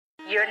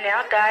You're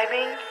now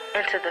diving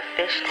into the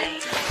fish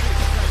tank.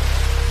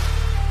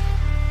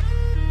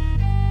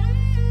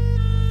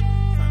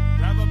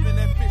 Dive up in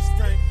that fish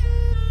tank.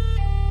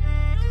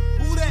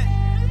 Who that?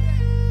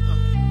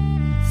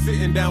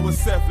 Sitting down with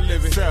Seth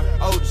Living,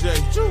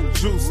 OJ,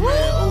 Juice Man,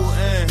 ooh,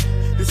 and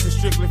this is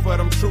strictly for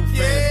them true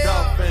fans,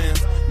 dog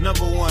fans.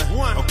 Number one,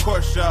 of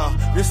course, y'all.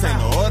 This ain't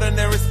no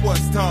ordinary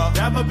sports talk.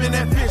 Dive up in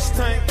that fish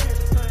tank.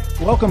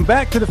 Welcome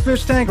back to the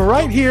Fish Tank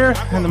right here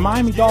in the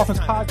Miami Dolphins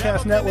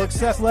Podcast Network.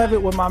 Seth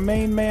Levitt with my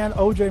main man,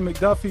 OJ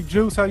McDuffie.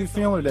 Juice, how you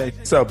feeling today?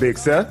 What's up, Big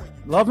Seth?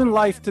 Loving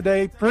life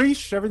today.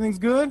 Preach, everything's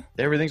good?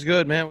 Everything's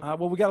good, man.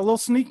 Well, we got a little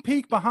sneak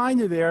peek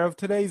behind you there of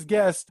today's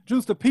guest.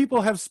 Juice, the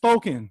people have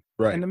spoken.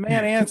 Right. And the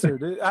man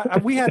answered.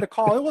 We had to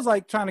call. It was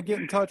like trying to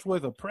get in touch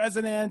with a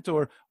president,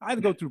 or I had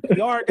to go through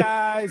PR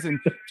guys and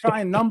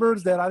trying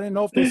numbers that I didn't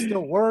know if they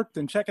still worked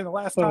and checking the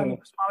last time he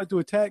responded to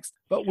a text.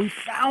 But we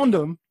found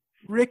him.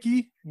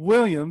 Ricky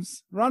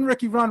Williams. Run,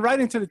 Ricky, run right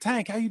into the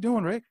tank. How you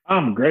doing, Rick?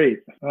 I'm great.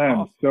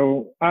 I'm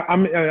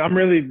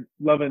really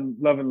loving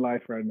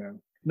life right now.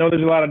 No,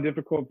 there's a lot of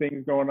difficult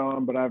things going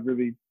on, but I've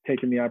really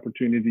taken the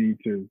opportunity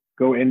to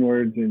go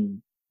inwards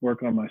and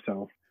work on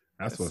myself.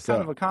 That's what's kind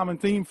up. of a common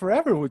theme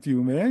forever with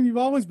you, man. You've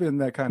always been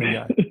that kind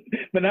of guy.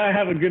 But now I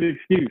have a good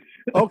excuse.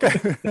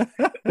 Okay.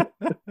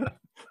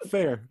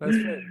 Fair. That's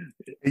fair.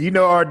 You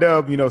know,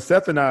 R-Dub,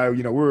 Seth and I,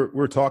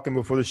 we're talking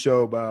before the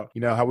show about,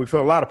 how we feel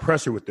a lot of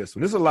pressure with this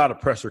one. There's a lot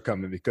of pressure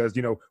coming because,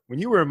 when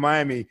you were in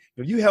Miami,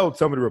 you held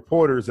some of the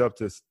reporters up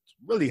to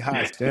really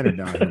high standard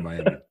down here in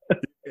Miami.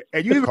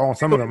 And you even calling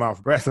some of them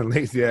out for asking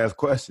lazy-ass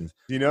questions,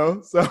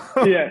 So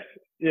Yes.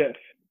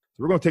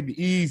 We're going to take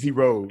the easy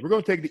road. We're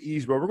going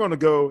to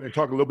go and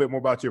talk a little bit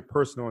more about your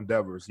personal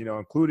endeavors,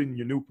 including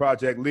your new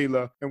project,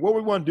 Leela. And what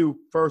we want to do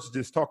first is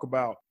just talk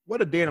about what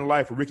a day in the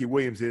life of Ricky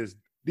Williams is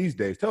these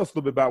days. Tell us a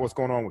little bit about what's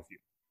going on with you.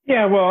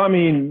 Yeah, well,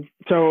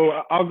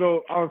 so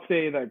I'll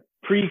say like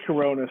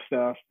pre-corona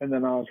stuff, and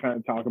then I'll kind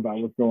of talk about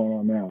what's going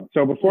on now.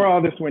 So before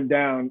all this went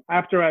down,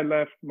 after I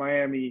left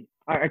Miami,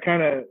 I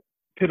kind of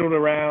piddled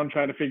around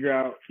trying to figure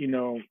out,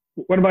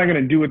 what am I going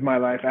to do with my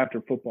life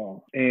after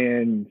football?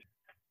 And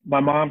my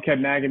mom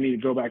kept nagging me to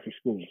go back to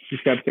school. She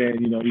kept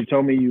saying, you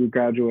told me you would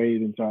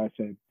graduate. And so I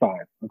said, fine,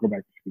 I'll go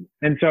back to school.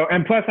 And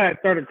plus I had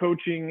started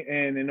coaching,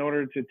 and in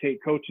order to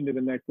take coaching to the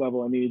next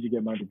level, I needed to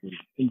get my degree.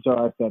 And so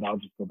I said, I'll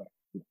just go back to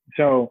school.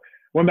 So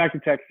went back to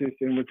Texas,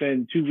 and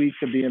within 2 weeks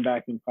of being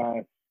back in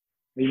class,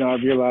 I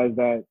realized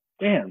that,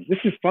 damn, this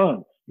is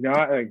fun.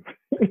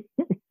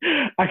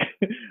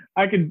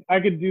 I could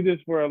do this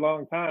for a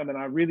long time. And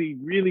I really,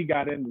 really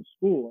got into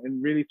school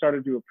and really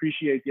started to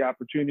appreciate the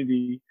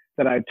opportunity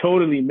that I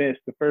totally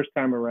missed the first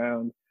time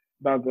around,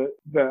 about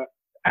the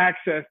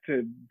access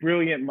to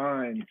brilliant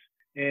minds.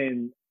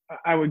 And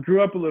I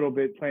grew up a little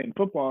bit playing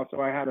football,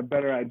 so I had a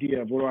better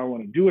idea of what do I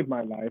want to do with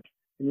my life,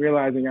 and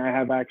realizing I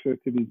have access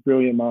to these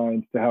brilliant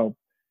minds to help,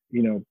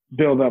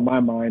 build up my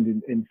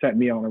mind and set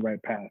me on the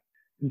right path.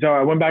 And so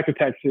I went back to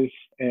Texas,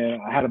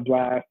 and I had a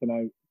blast, and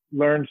I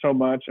learned so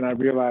much, and I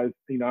realized,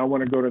 I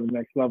want to go to the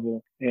next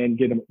level and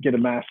get a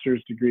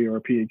master's degree or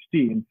a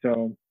PhD. And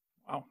so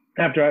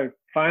after I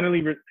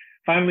finally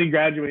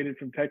graduated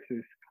from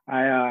Texas,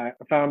 I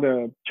found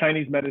a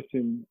Chinese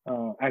medicine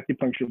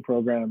acupuncture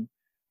program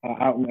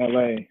out in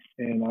LA,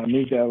 and I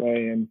moved to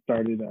LA and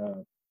started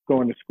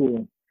going to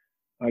school,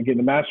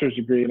 getting a master's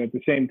degree. And at the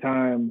same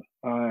time,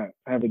 I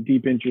have a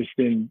deep interest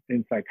in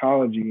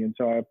psychology, and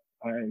so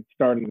I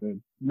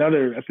started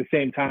another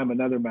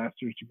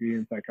master's degree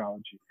in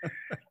psychology.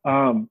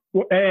 And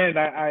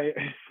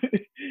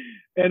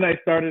I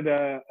started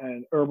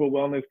an herbal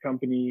wellness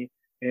company,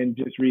 and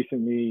just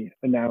recently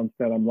announced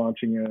that I'm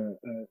launching a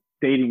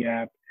dating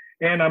app.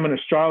 And I'm an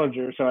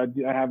astrologer, so I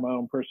have my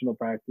own personal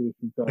practice.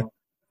 And so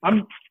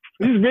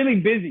this is really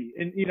busy.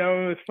 And, it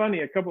was funny.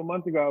 A couple of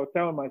months ago, I was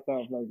telling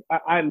myself, like,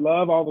 I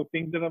love all the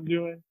things that I'm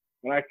doing,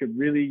 but I could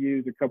really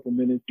use a couple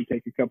minutes to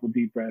take a couple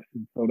deep breaths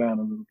and slow down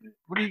a little bit.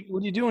 What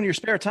do you do in your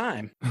spare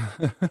time?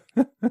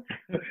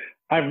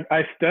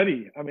 I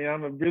study. I'm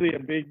really a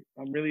big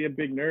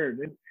nerd.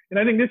 And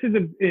I think this is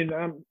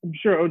I'm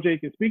sure OJ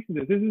can speak to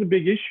this. This is a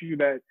big issue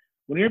that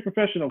when you're a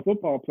professional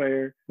football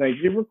player, like,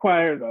 it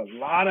requires a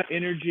lot of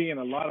energy and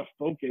a lot of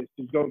focus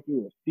to go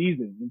through a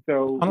season. And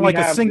so unlike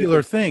a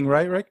singular thing,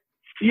 right, Rick?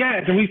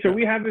 Yes. And we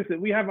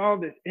have all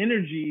this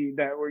energy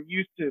that we're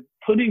used to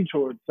putting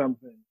towards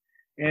something.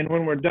 And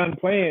when we're done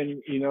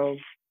playing,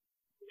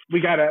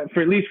 we gotta,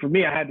 at least for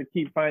me, I had to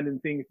keep finding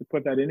things to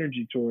put that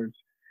energy towards.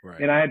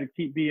 Right. And I had to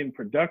keep being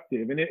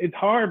productive. And it's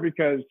hard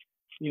because,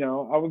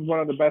 I was one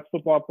of the best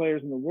football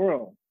players in the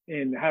world,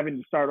 and having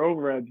to start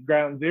over at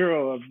ground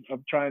zero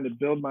of trying to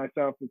build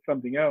myself with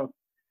something else,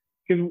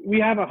 because we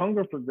have a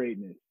hunger for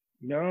greatness,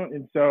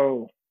 And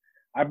so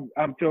I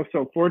feel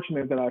so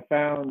fortunate that I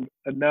found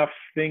enough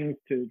things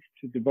to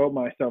devote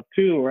myself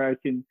to, where I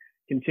can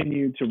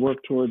continue to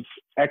work towards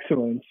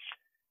excellence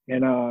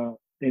and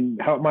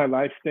help my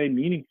life stay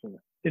meaningful.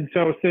 And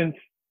so since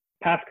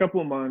past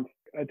couple of months,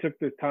 I took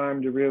this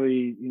time to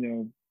really,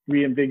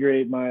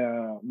 reinvigorate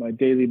my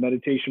daily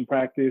meditation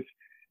practice,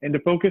 and to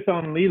focus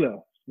on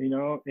Lilo,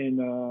 and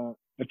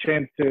a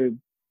chance to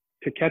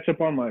catch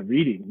up on my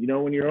reading.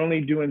 When you're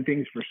only doing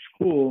things for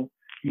school,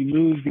 you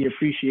lose the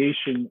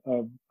appreciation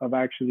of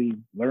actually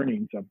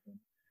learning something.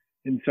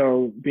 And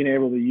so being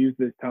able to use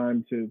this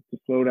time to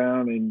slow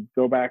down and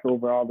go back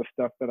over all the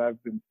stuff that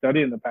I've been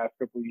studying the past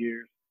couple of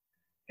years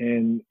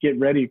and get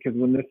ready, because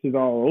when this is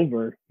all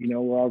over,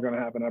 we're all going to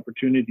have an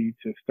opportunity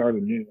to start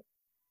anew.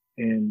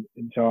 And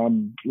so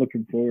I'm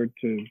looking forward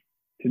to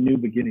new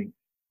beginnings.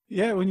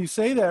 Yeah, when you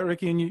say that,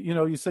 Ricky, and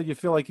you said you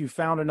feel like you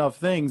found enough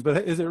things,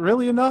 but is it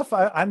really enough?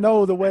 I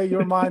know the way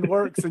your mind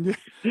works, and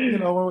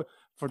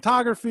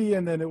photography,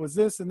 and then it was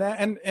this and that,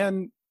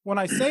 and when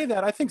I say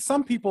that, I think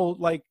some people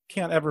like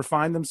can't ever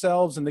find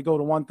themselves, and they go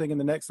to one thing and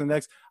the next and the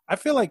next. I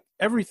feel like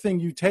everything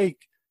you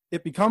take,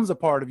 it becomes a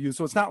part of you.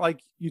 So it's not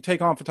like you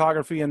take on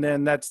photography and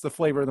then that's the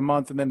flavor of the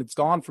month and then it's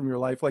gone from your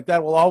life. Like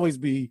that will always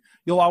be,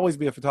 you'll always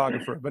be a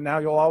photographer, but now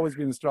you'll always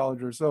be an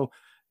astrologer. So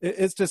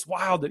it's just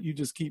wild that you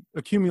just keep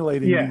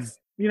accumulating these.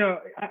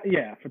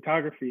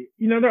 Photography.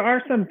 There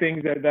are some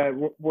things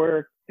that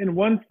were, in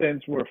one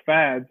sense, were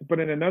fads, but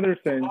in another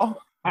sense,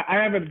 I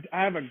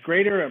have a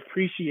greater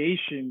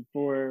appreciation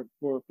for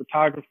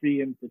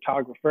photography and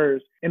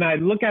photographers, and I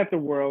look at the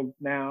world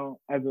now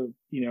as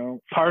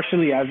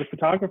partially as a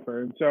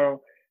photographer. And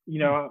so,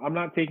 I'm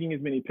not taking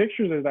as many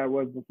pictures as I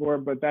was before,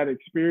 but that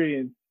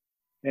experience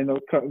and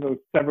those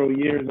several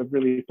years of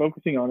really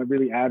focusing on it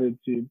really added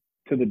to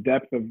the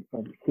depth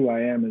of who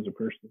I am as a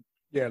person.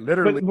 Yeah,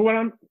 literally. But when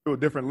I'm through a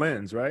different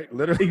lens, right?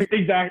 Literally.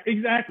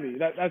 Exactly.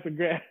 That's a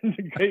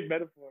great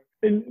metaphor.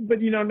 But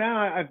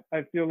now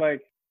I feel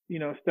like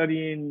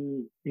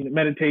studying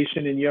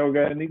meditation and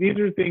yoga, and these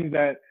are things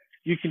that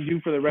you can do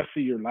for the rest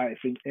of your life,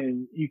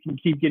 and you can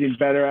keep getting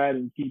better at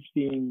and keep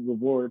seeing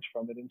rewards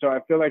from it. And so I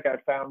feel like I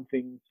found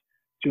things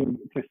to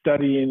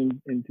study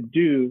and to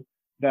do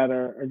that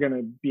are going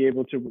to be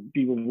able to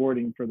be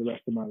rewarding for the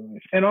rest of my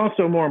life. And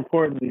also, more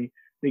importantly,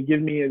 they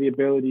give me the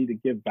ability to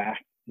give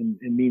back in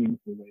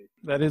meaningful ways.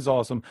 That is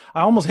awesome.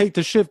 I almost hate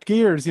to shift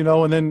gears,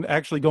 and then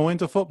actually go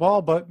into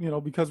football, but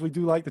because we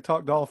do like to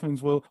talk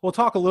Dolphins, we'll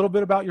talk a little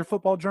bit about your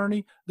football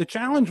journey. The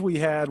challenge we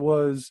had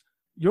was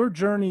your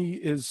journey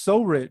is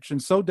so rich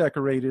and so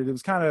decorated. It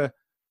was kind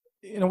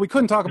of, we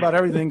couldn't talk about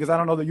everything because I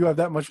don't know that you have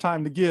that much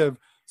time to give.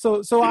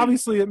 So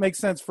obviously it makes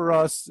sense for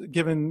us,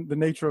 given the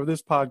nature of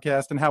this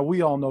podcast and how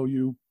we all know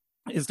you,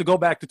 is to go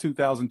back to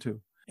 2002.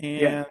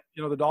 And,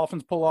 the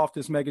Dolphins pull off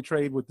this mega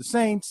trade with the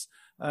Saints,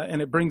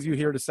 and it brings you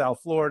here to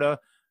South Florida.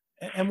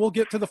 And we'll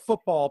get to the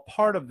football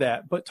part of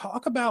that. But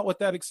talk about what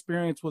that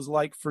experience was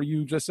like for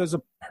you just as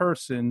a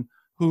person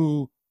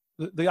who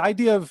the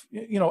idea of,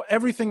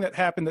 everything that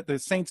happened that the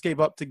Saints gave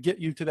up to get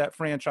you to that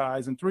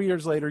franchise. And 3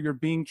 years later, you're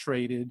being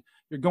traded.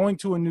 You're going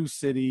to a new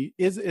city.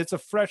 It's a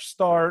fresh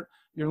start.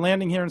 You're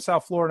landing here in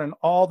South Florida and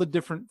all the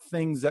different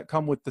things that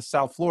come with the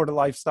South Florida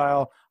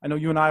lifestyle. I know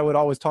you and I would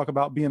always talk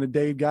about being a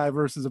Dade guy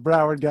versus a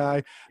Broward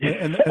guy.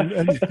 And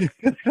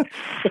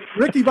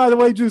Ricky, by the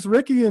way, Juice,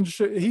 Ricky,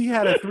 he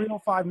had a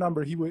 305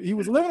 number. He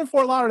was living in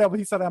Fort Lauderdale, but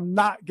he said, I'm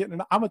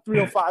a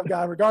 305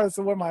 guy, regardless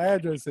of what my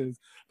address is.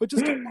 But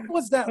just what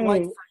was that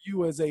like for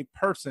you as a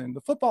person?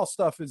 The football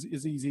stuff is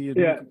easy.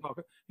 And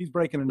he's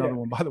breaking another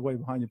one, by the way,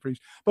 behind you, Preach.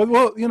 But,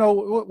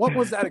 what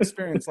was that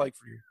experience like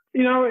for you?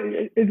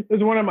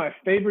 It's one of my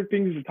favorite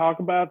things to talk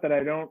about that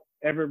I don't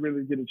ever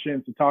really get a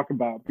chance to talk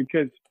about,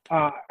 because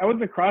I was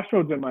at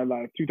crossroads in my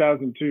life,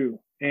 2002,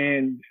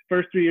 and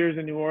first 3 years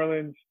in New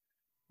Orleans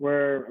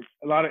were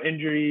a lot of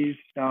injuries,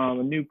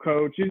 a new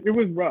coach. It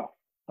was rough,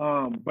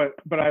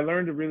 but I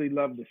learned to really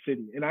love the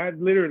city, and I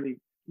literally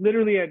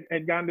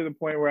had gotten to the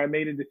point where I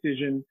made a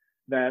decision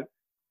that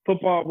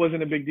football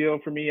wasn't a big deal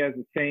for me as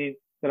a Saint,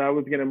 that I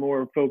was going to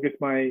more focus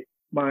my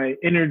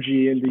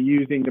energy into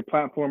using the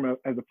platform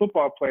as a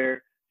football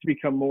player to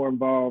become more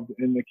involved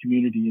in the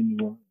community in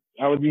New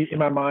Orleans. In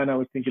my mind, I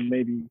was thinking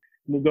maybe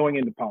going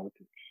into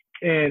politics.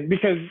 And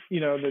because,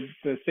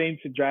 the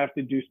Saints had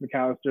drafted Deuce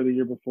McAllister the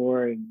year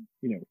before, and,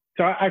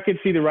 so I could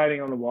see the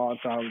writing on the wall.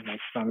 So I was like,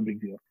 it's not a big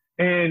deal.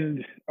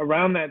 And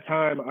around that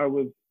time, I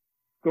was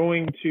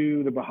going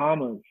to the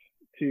Bahamas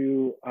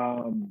to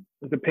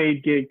the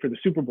paid gig for the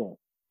Super Bowl,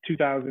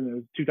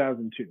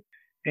 2002.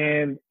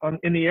 And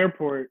in the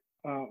airport,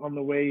 on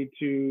the way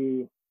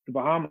to the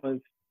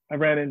Bahamas, I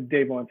ran into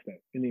Dave Wanstead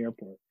in the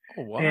airport,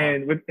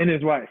 and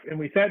his wife, and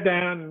we sat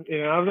down,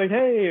 and I was like,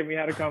 "Hey," and we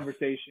had a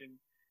conversation.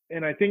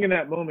 And I think in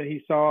that moment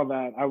he saw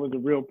that I was a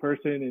real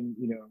person and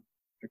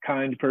a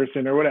kind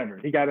person or whatever.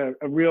 He got a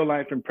real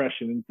life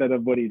impression instead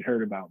of what he'd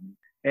heard about me.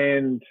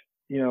 And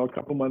a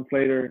couple months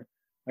later,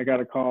 I got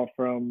a call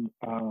from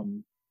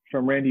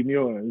Randy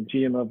Mueller, the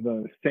GM of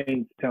the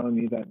Saints, telling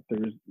me that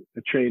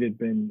the trade had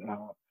been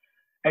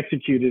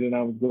executed and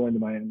I was going to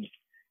Miami.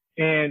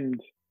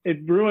 And it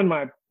ruined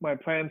my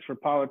plans for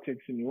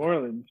politics in New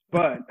Orleans,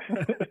 but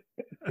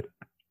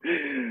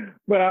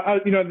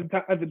at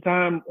the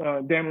time,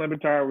 Dan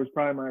Lebertard was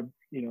probably my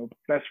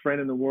best friend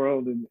in the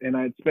world, and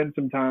I'd spent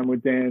some time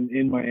with Dan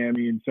in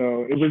Miami, and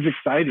so it was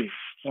exciting.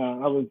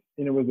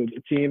 It was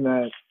a team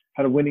that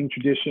had a winning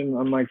tradition,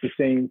 unlike the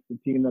Saints, the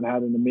team that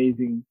had an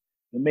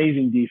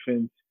amazing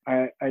defense.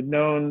 I'd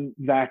known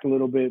Zach a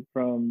little bit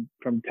from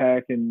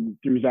Tech, and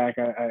through Zach,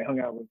 I hung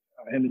out with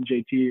him and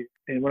JT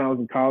and when I was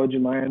in college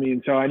in Miami.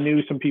 And so I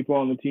knew some people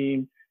on the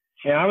team,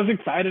 and I was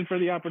excited for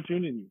the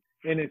opportunity.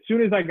 And as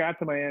soon as I got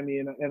to Miami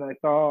and I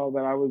saw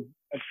that I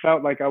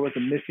felt like I was a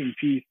missing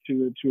piece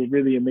to a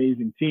really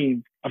amazing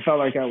team, I felt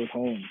like I was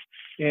home.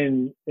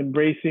 And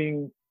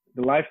embracing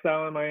the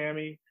lifestyle in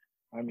Miami,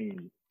 I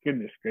mean,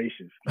 goodness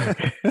gracious.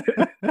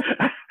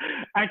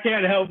 I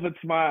can't help but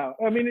smile.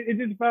 I mean, it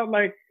just felt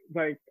like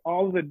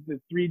all the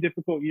 3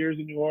 difficult years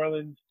in New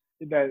Orleans,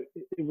 that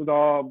it was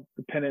all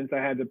the penance I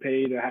had to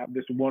pay to have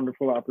this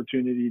wonderful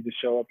opportunity to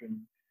show up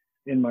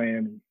in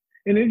Miami.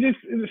 And it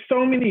was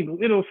so many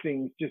little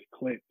things just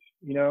clicked,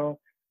 you know,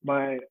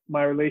 my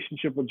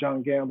relationship with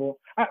John Gamble.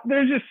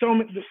 There's just so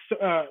many,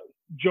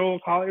 Joel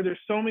Collier, there's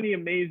so many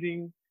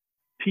amazing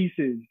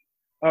pieces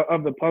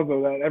of the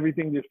puzzle that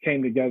everything just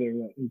came together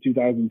in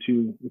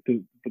 2002 with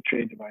the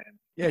trade to Miami.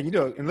 Yeah, you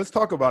know, and let's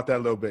talk about that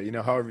a little bit, you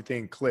know, how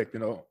everything clicked. You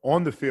know,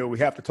 on the field, we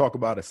have to talk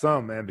about it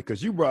some, man,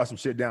 because you brought some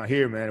shit down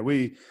here, man,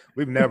 we've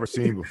never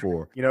seen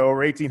before. You know, over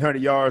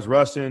 1,800 yards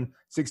rushing,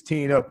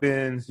 16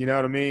 up-ins, you know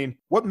what I mean?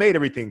 What made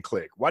everything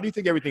click? Why do you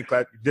think everything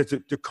clicked?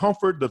 The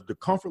comfort, the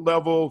comfort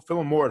level,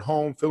 feeling more at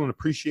home, feeling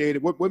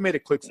appreciated? What made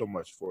it click so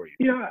much for you?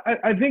 You know,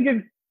 I think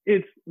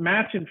it's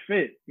match and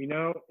fit, you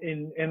know,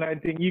 and I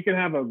think you can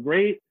have a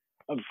great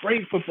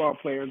football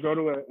player go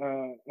to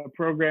a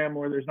program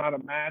where there's not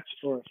a match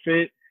or a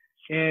fit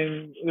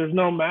and there's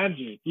no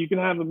magic. You can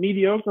have a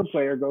mediocre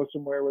player go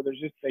somewhere where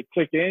they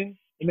click in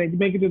and they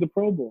make it to the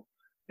Pro Bowl.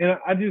 And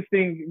I just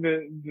think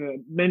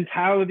the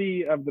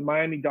mentality of the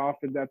Miami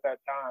Dolphins at that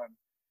time,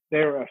 they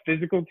were a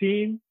physical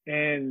team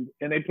and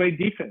they played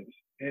defense,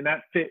 and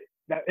that fit.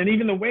 And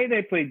even the way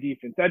they played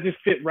defense, that just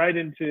fit right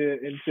into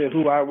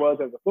who I was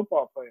as a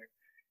football player.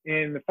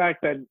 And the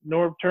fact that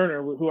Norv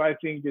Turner, who I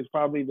think is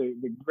probably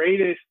the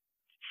greatest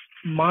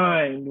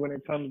mind when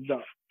it comes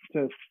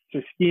to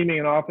scheming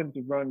an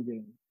offensive run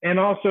game, and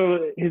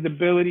also his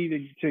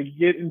ability to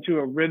get into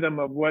a rhythm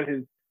of what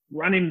his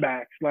running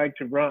backs like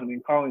to run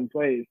and calling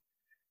plays.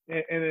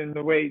 And in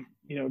the way,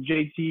 you know,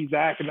 JT,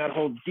 Zach, and that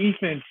whole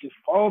defense just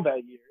followed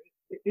that year.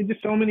 It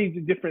just so many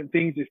different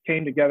things just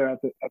came together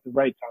at the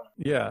right time.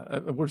 Yeah,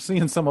 we're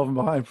seeing some of them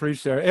behind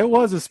Pre-Share. It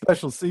was a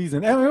special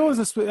season. And it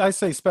was I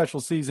say special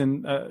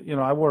season. You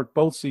know, I worked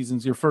both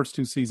seasons, your first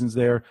 2 seasons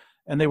there,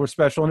 and they were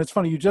special. And it's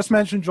funny, you just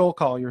mentioned Joel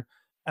Collier,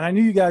 and I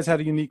knew you guys had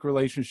a unique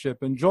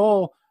relationship. And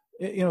Joel,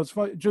 you know, it's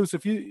funny, Juice,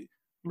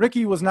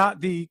 Ricky was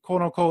not the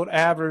quote-unquote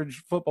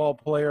average football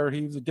player.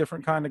 He was a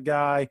different kind of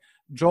guy.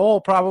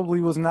 Joel probably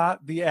was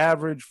not the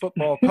average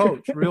football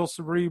coach, real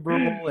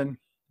cerebral and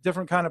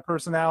different kind of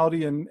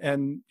personality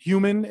and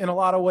human in a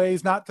lot of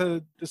ways, not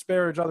to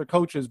disparage other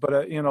coaches,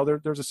 but, you know,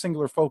 there's a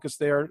singular focus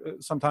there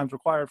sometimes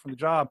required from the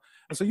job.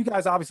 And so you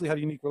guys obviously had a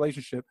unique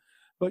relationship.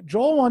 But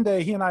Joel, one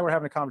day, he and I were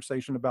having a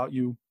conversation about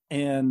you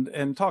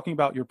and talking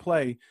about your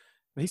play.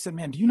 He said,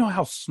 man, do you know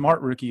how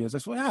smart Ricky is? I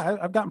said, well, yeah,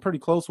 I've gotten pretty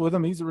close with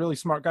him. He's a really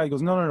smart guy. He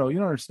goes, no, you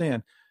don't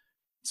understand.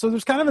 So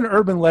there's kind of an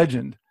urban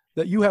legend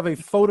that you have a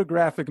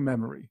photographic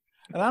memory.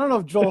 And I don't know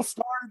if Joel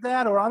started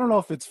that or I don't know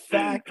if it's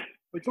fact,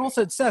 but Joel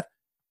said, Seth,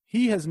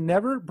 he has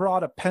never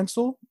brought a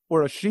pencil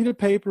or a sheet of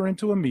paper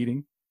into a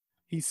meeting.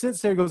 He sits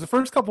there, he goes, the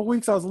first couple of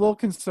weeks I was a little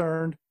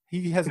concerned.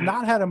 He has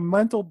not had a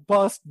mental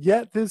bust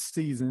yet this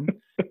season.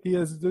 He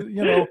has,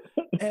 you know,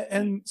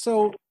 and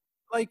so,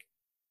 like,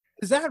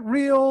 is that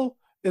real?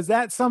 Is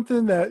that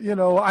something that, you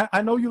know,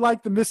 I know you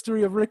like the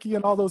mystery of Ricky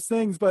and all those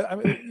things, but I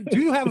mean, do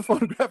you have a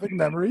photographic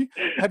memory?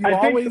 Has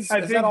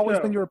that always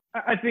been your?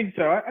 I think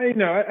so.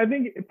 I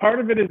think part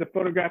of it is a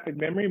photographic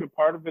memory, but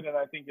part of it, and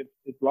I think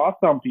it's lost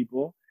on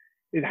people,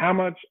 is how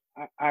much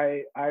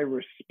I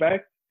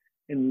respect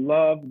and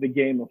love the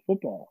game of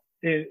football.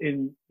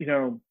 And you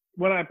know,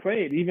 when I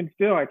played, even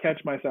still, I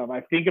catch myself.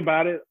 I think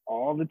about it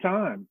all the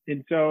time.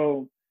 And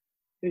so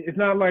it's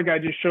not like I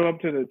just show up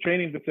to the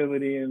training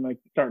facility and like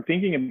start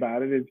thinking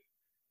about it. It's,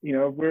 you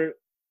know,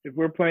 if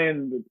we're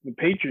playing the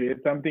Patriots,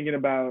 I'm thinking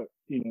about,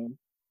 you know,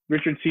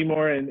 Richard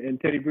Seymour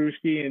and Teddy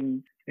Bruschi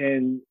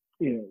and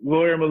you know,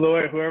 Lawyer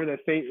Malloy,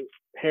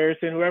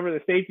 Harrison, whoever the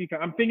safety,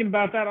 I'm thinking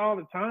about that all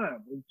the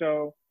time. And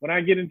so when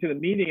I get into the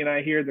meeting and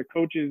I hear the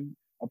coach's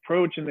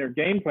approach and their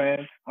game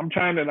plan, I'm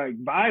trying to like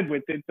vibe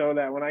with it so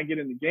that when I get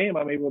in the game,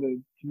 I'm able to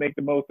make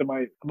the most of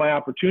my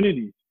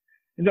opportunities.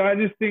 And so I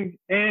just think,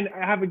 and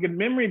I have a good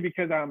memory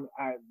because I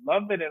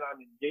love it and I'm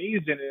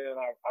engaged in it and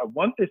I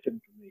want this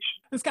information.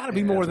 It's got to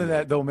be more than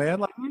that, though,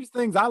 man. Like, there's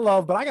things I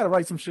love, but I got to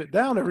write some shit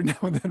down every now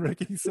and then,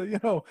 Ricky. So, you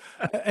know,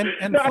 and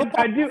no,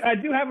 I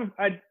do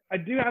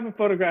have a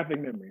photographic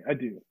memory. I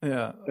do.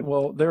 Yeah.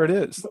 Well, there it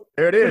is.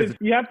 There it is.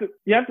 You have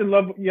to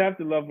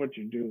love what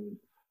you're doing.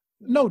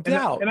 No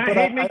doubt. And I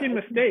hate making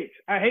mistakes.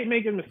 I hate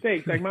making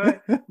mistakes. Like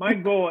my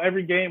goal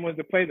every game was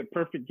to play the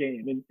perfect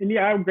game. And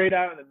yeah, I would grade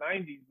out in the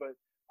 90s, but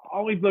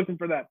always looking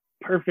for that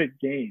perfect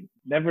game.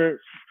 Never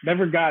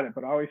got it,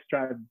 but always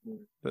striving for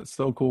it. That's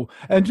so cool.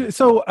 And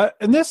so,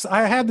 and this,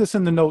 I had this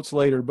in the notes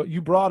later, but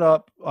you brought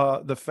up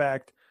the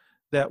fact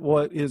that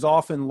what is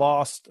often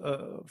lost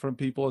from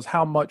people is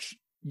how much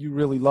you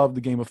really love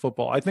the game of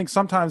football. I think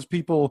sometimes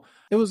people,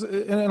 it was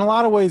in a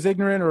lot of ways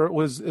ignorant, or it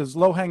was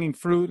low hanging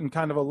fruit and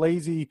kind of a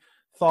lazy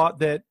thought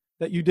that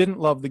you didn't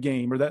love the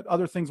game, or that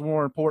other things were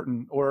more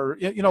important, or,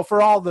 you know,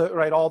 for all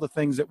the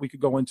things that we could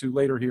go into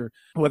later here,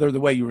 whether the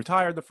way you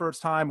retired the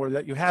first time, or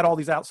that you had all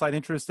these outside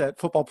interests that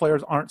football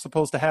players aren't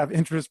supposed to have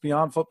interests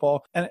beyond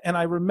football. And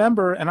I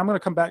remember, and I'm going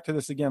to come back to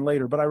this again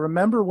later, but I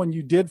remember when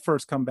you did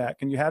first come back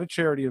and you had a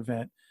charity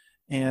event.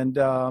 And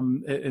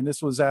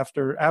this was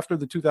after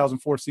the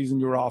 2004 season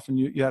you were off, and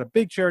you had a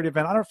big charity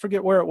event. I don't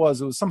forget where it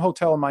was. It was some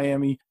hotel in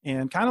Miami,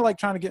 and kind of like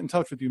trying to get in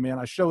touch with you, man.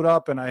 I showed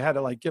up and I had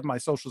to like give my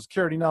social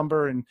security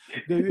number and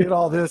did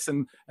all this.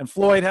 And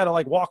Floyd had to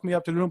like walk me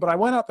up to the room, but I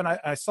went up and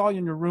I saw you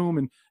in your room,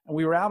 and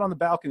we were out on the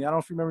balcony. I don't know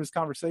if you remember this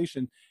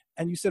conversation.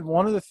 And you said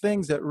one of the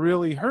things that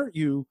really hurt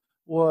you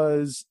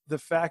was the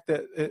fact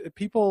that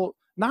people,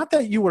 not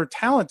that you were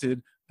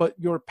talented, but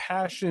your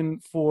passion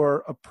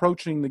for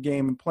approaching the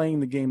game and playing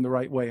the game the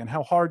right way, and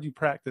how hard you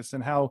practice,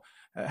 and how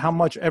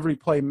much every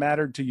play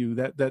mattered to you,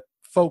 that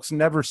folks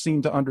never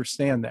seem to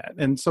understand that.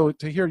 And so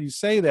to hear you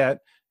say that,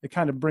 it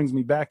kind of brings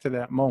me back to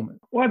that moment.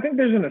 Well, I think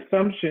there's an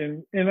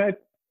assumption, and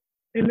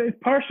it's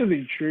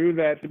partially true,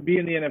 that to be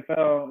in the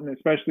NFL, and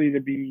especially to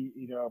be,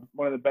 you know,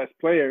 one of the best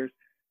players,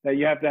 that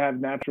you have to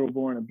have natural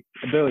born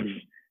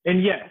ability.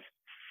 And yes,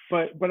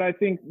 but I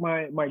think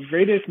my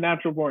greatest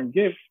natural born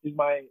gift is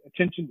my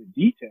attention to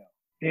detail.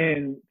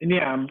 And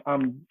yeah,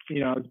 I'm you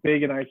know, it's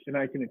big, and I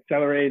can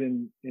accelerate,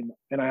 and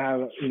I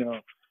have, you know,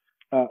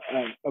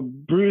 a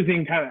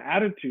bruising kind of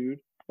attitude.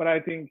 But I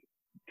think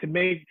to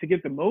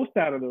get the most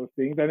out of those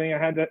things, I think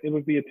it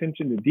was the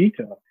attention to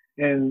detail,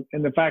 and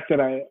the fact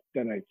that I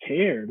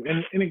cared.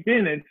 And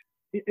again,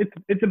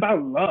 it's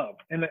about love,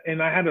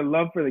 and I had a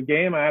love for the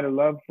game. I had a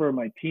love for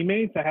my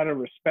teammates. I had a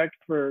respect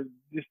for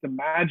just the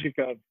magic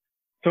of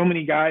so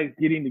many guys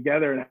getting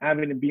together and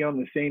having to be on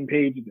the same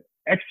page to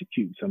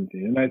execute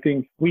something. And I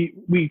think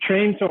we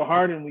train so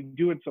hard and we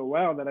do it so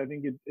well that I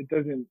think it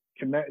doesn't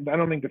connect. I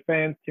don't think the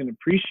fans can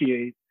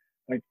appreciate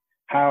like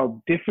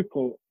how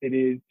difficult it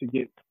is to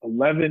get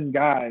 11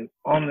 guys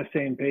on the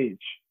same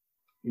page,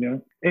 you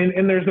know?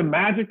 And there's a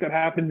magic that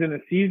happens in a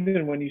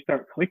season when you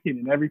start clicking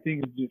and everything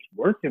is just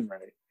working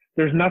right.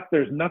 There's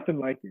nothing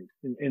like it.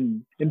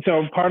 And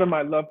so part of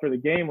my love for the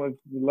game was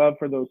the love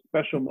for those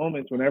special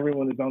moments when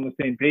everyone is on the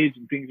same page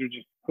and things are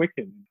just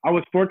clicking. I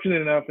was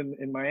fortunate enough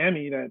in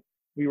Miami that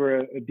we were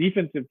a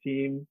defensive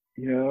team,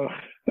 you know,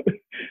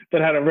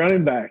 that had a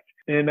running back.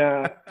 And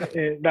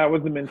that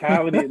was the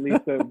mentality, at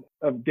least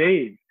of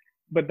Dave.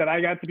 But that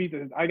I got to be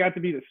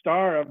the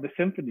star of the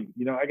Symphony.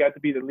 You know, I got to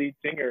be the lead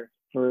singer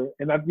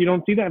you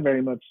don't see that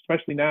very much,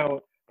 especially now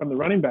from the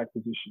running back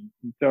position.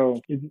 And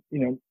so, you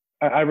know,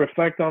 I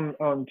reflect on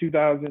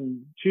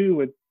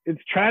 2002.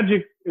 It's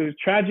tragic. It was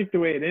tragic the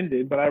way it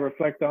ended, but I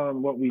reflect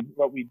on what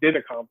we did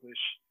accomplish,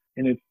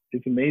 and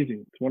it's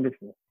amazing. It's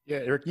wonderful. Yeah,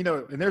 Eric, you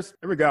know, and there's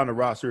every guy on the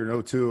roster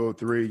in 02,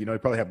 03, you know, they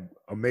probably have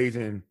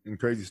amazing and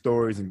crazy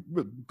stories and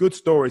good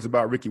stories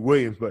about Ricky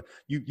Williams, but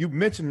you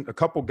mentioned a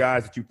couple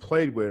guys that you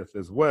played with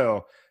as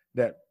well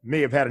that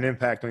may have had an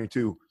impact on you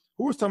too.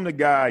 Who were some of the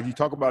guys, you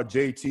talk about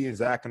JT and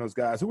Zach and those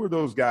guys, who were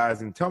those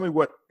guys, and tell me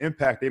what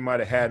impact they might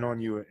have had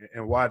on you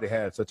and why they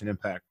had such an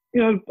impact?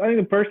 You know, I think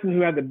the person who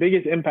had the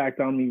biggest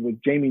impact on me was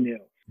Jamie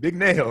Nails. Big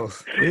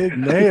Nails. Big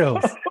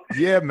Nails.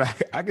 Yeah, man.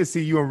 I can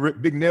see you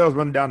and Big Nails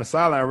running down the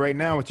sideline right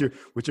now with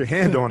your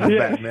hand on his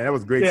back, man. That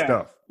was great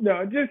stuff.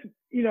 No, just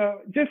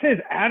his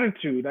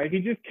attitude. Like, he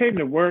just came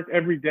to work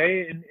every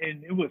day,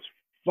 and it was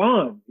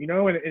fun, you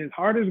know, and as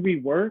hard as we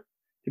work,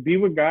 to be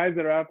with guys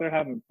that are out there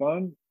having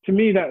fun, to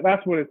me,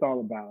 that's what it's all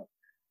about.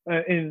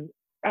 And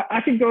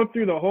I can go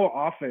through the whole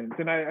offense,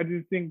 and I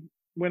just think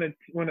when an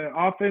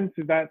offense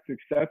is that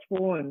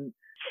successful and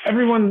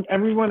everyone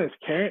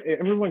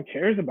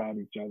cares about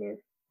each other.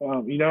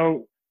 You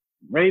know,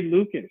 Ray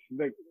Lucas,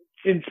 like,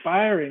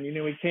 inspiring. You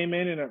know, he came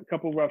in a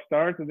couple rough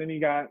starts, and then he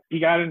got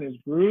in his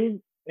groove,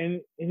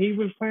 and he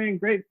was playing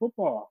great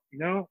football. You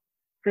know,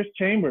 Chris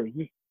Chambers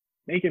just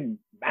making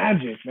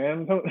magic,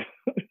 man.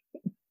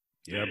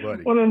 Yeah,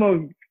 buddy. One of the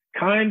most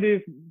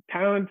kindest,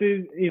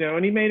 talented, you know,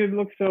 and he made it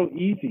look so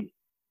easy.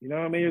 You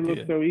know,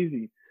 so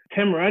easy.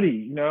 Tim Ruddy,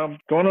 you know,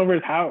 going over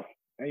his house,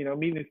 you know,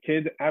 meeting his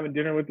kids, having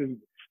dinner with his.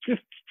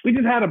 We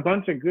just had a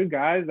bunch of good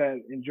guys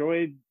that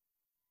enjoyed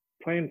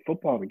playing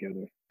football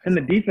together. And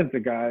the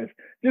defensive guys,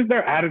 just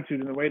their attitude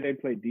and the way they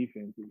played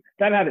defense,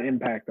 that had an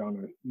impact on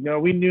us. You know,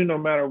 we knew no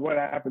matter what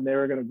happened, they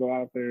were going to go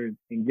out there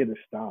and get a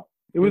stop.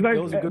 It was like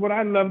what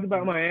I loved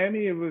about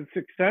Miami. It was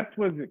success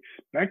was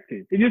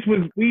expected. It just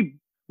was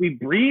we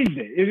breathed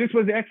it. It just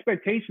was the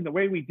expectation, the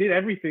way we did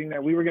everything,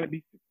 that we were going to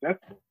be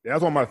successful. Yeah,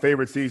 that's one of my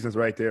favorite seasons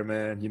right there,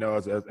 man. You know,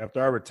 as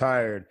after I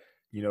retired,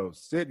 you know,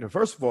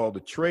 first of all, the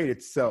trade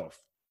itself,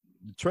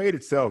 the trade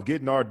itself,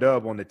 getting our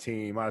dub on the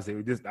team,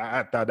 honestly,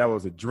 I thought that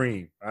was a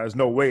dream. There's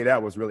no way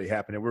that was really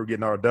happening. We were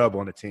getting our dub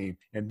on the team.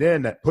 And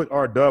then that put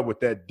our dub with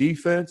that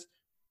defense.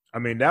 I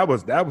mean, that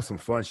was some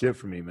fun shit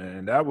for me,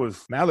 man. I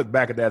look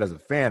back at that as a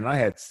fan, and I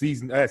had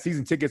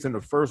season tickets in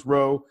the first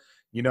row.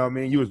 You know what I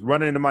mean? You was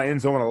running into my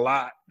end zone a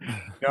lot.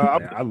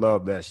 I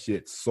love that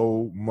shit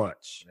so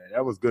much. Man,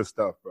 that was good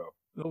stuff, bro.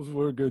 Those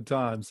were good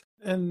times.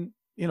 And,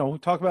 we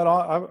talk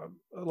about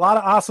a lot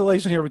of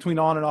oscillation here between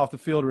on and off the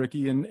field,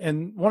 Ricky.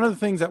 And one of the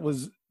things that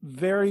was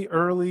very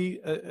early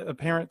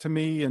apparent to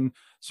me, and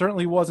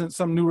certainly wasn't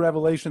some new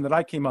revelation that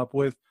I came up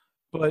with,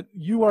 but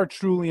you are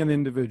truly an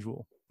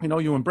individual.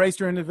 You embrace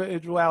your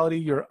individuality.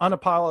 You're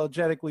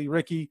unapologetically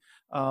Ricky.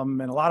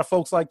 And a lot of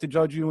folks like to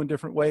judge you in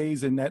different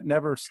ways, and that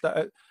never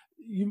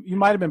you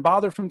might have been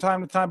bothered from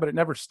time to time, but it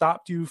never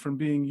stopped you from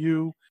being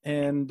you.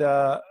 And,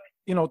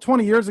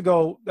 20 years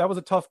ago, that was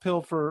a tough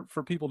pill for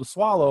people to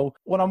swallow.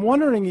 What I'm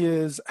wondering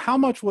is how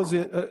much was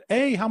it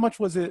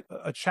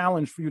a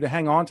challenge for you to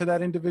hang on to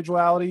that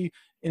individuality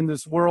in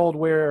this world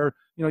where,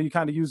 you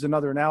kind of used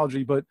another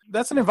analogy, but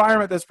that's an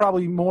environment that's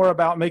probably more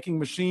about making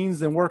machines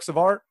than works of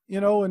art,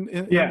 in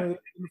the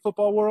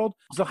football world.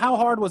 So how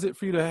hard was it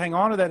for you to hang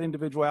on to that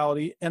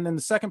individuality? And then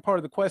the second part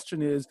of the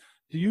question is,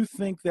 do you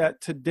think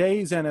that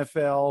today's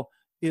NFL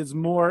is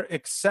more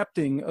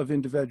accepting of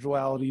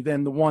individuality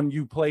than the one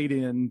you played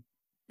in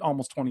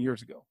almost 20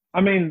 years ago?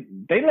 I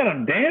mean, they let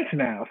them dance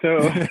now, so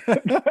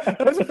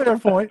that's a fair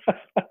point.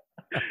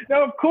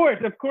 No, of course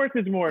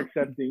it's more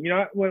accepting.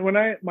 When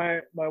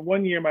my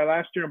 1 year, my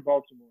last year in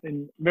Baltimore,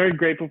 and very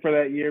grateful for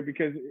that year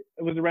because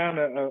it was around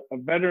a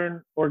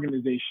veteran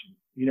organization,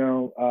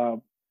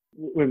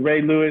 with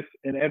Ray Lewis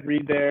and Ed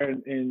Reed there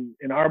and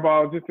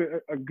Harbaugh, just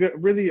a good,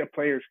 really a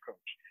player's coach.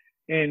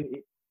 And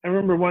I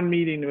remember one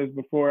meeting, it was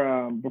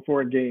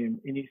before a game,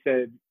 and he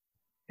said,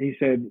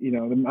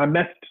 my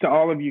message to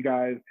all of you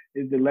guys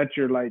is to let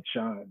your light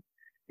shine.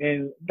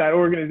 And that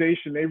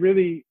organization, they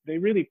really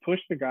push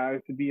the guys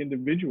to be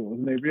individuals.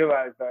 And they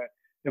realize that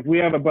if we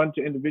have a bunch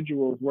of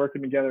individuals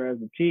working together as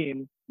a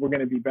team, we're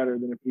going to be better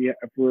than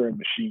if we're a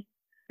machine.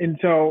 And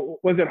so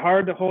was it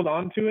hard to hold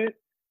on to it?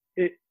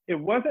 It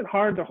wasn't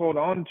hard to hold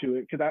on to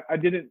it because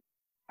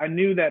I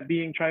knew that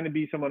trying to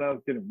be someone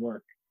else didn't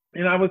work.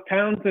 And I was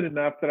talented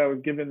enough that I was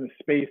given the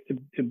space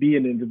to be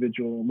an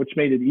individual, which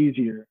made it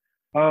easier.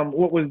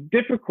 What was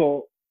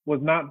difficult was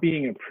not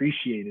being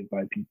appreciated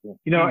by people.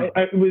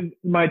 It was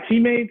my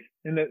teammates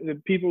and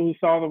the people who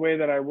saw the way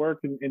that I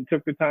worked and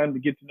took the time to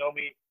get to know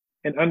me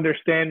and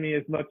understand me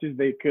as much as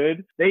they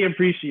could. They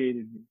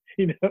appreciated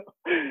me,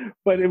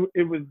 but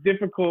it was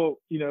difficult,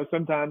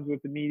 sometimes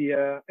with the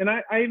media. And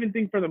I even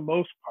think for the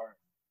most part,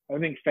 I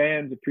think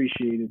fans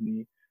appreciated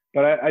me,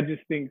 but I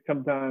just think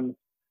sometimes,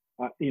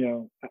 I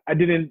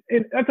didn't,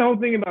 that's the whole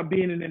thing about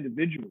being an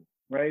individual,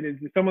 right? Is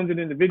if someone's an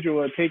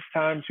individual, it takes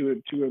time to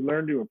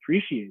learn to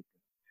appreciate them.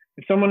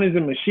 If someone is a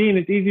machine,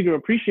 it's easy to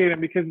appreciate them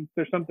because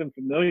there's something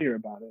familiar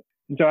about it.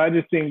 And so I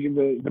just think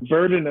the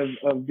burden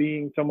of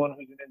being someone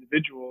who's an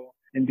individual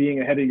and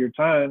being ahead of your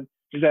time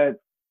is that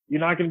you're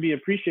not going to be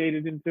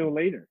appreciated until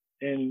later.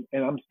 And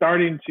I'm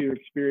starting to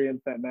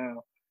experience that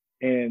now,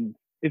 and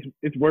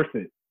it's worth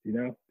it.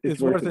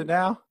 It's worth it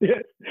now.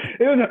 Yeah,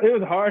 it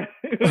was hard.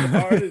 It was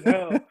hard as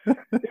hell.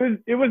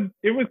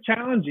 It was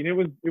challenging.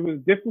 It was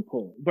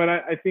difficult. But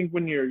I think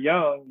when you're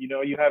young,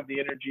 you have the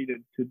energy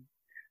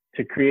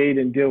to create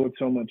and deal with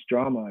so much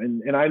drama.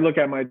 And I look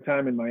at my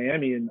time in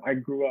Miami, and I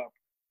grew up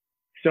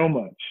so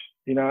much.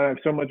 I have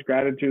so much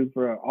gratitude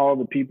for all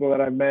the people that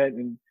I've met,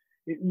 and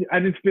I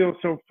just feel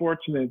so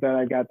fortunate that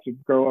I got to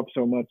grow up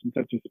so much in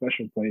such a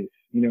special place.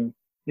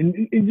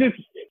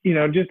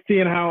 And just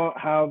seeing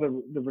how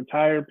the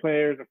retired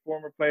players, the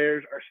former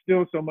players are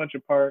still so much a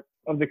part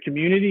of the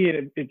community,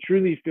 and it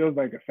truly feels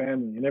like a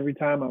family. And every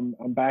time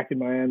I'm back in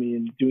Miami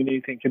and doing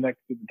anything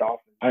connected to the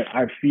Dolphins,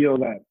 I feel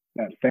that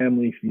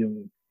family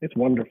feeling. It's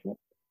wonderful.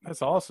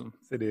 That's awesome.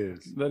 It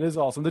is. That is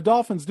awesome. The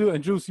Dolphins do,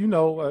 and Juice,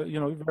 you're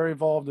very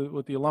involved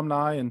with the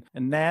alumni and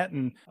Nat,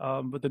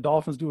 but the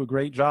Dolphins do a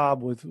great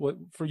job with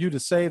for you to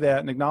say that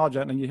and acknowledge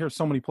that. And you hear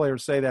so many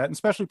players say that, and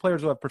especially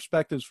players who have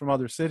perspectives from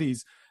other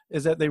cities,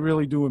 is that they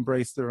really do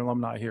embrace their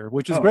alumni here,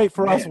 which is great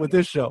for us with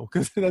this show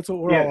because that's what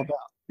we're all about.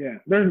 Yeah.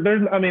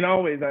 There's,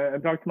 always, I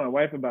talked to my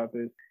wife about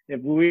this.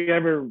 If we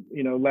ever,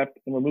 left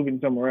and we're moving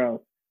somewhere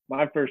else,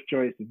 my first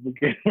choice is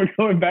we're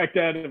going back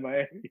down to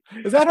Miami.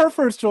 Is that her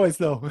first choice,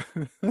 though?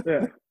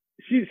 Yeah,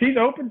 she's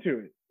open to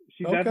it.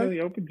 She's definitely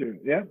open to it.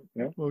 Yeah.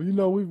 Well,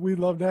 we'd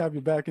love to have you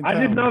back in town.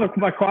 I just know that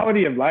my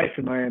quality of life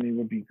in Miami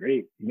would be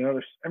great.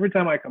 Every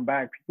time I come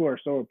back, people are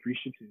so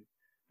appreciative.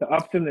 The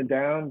ups and the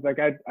downs,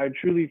 I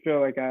truly feel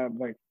like I'm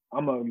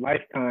a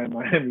lifetime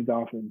Miami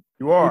Dolphin.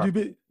 You are.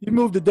 You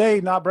moved to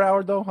Dade, not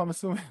Broward, though, I'm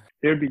assuming.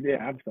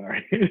 I'm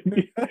sorry.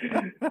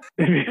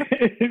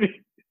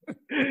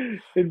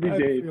 It'd be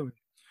Dade.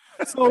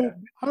 So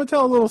I'm gonna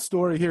tell a little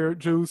story here,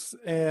 Juice,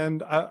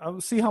 and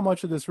I'll see how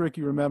much of this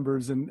Ricky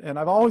remembers. And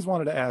I've always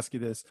wanted to ask you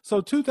this.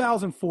 So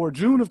 2004,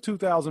 June of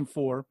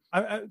 2004,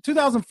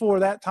 2004,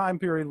 that time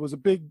period was a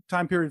big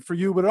time period for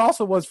you, but it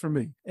also was for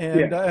me.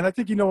 And and I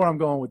think you know where I'm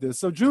going with this.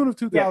 So June of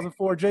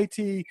 2004,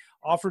 JT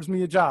offers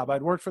me a job.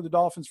 I'd worked for the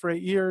Dolphins for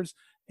 8 years.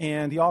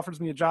 And he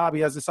offers me a job. He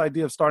has this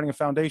idea of starting a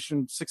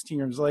foundation 16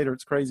 years later.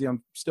 It's crazy.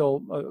 I'm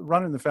still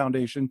running the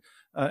foundation,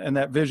 and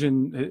that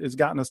vision has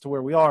gotten us to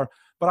where we are.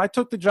 But I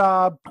took the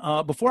job.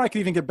 Before I could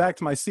even get back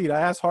to my seat, I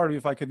asked Harvey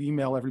if I could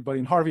email everybody,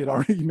 and Harvey had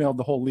already emailed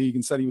the whole league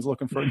and said he was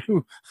looking for a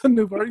new,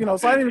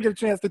 so I didn't even get a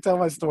chance to tell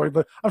my story,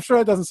 but I'm sure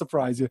that doesn't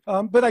surprise you.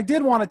 But I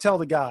did want to tell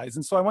the guys.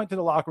 And so I went to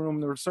the locker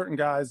room. There were certain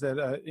guys that,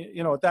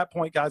 at that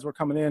point, guys were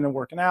coming in and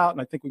working out, and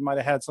I think we might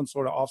have had some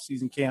sort of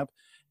off-season camp.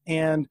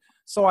 And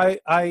so I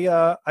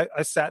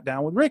sat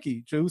down with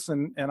Ricky Juice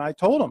and I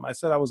told him, I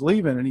said I was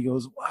leaving, and he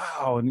goes,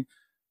 wow. And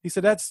he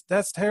said,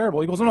 that's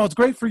terrible. He goes, no, it's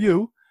great for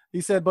you. He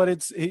said,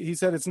 but he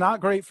said, it's not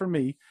great for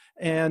me.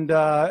 And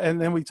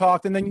then we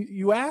talked, and then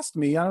you asked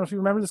me, I don't know if you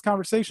remember this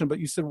conversation, but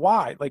you said,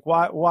 why? Like,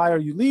 why are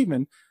you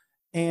leaving?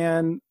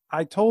 And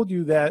I told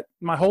you that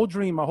my whole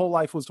dream, my whole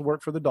life was to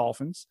work for the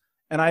Dolphins,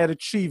 and I had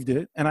achieved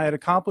it, and I had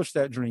accomplished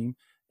that dream.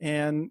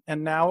 And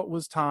now it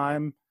was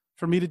time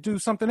for me to do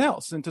something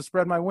else and to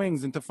spread my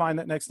wings and to find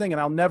that next thing. And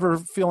I'll never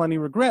feel any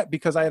regret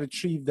because I had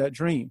achieved that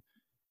dream.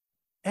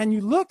 And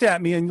you looked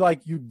at me and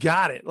like, you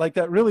got it. Like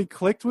that really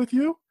clicked with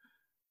you.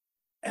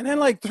 And then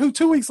like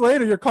 2 weeks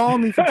later, you're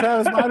calling me for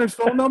Travis Miner's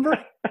phone number.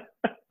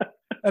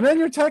 And then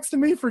you're texting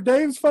me for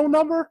Dave's phone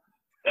number.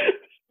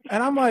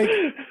 And I'm like,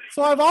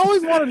 so I've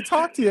always wanted to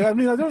talk to you. I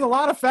mean, there was a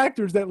lot of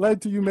factors that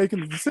led to you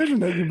making the decision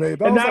that you made.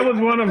 And that was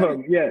one of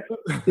them. Yes.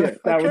 Yes,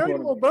 I carried a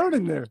little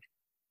burden there.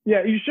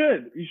 Yeah, you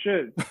should.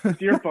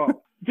 It's your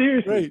fault.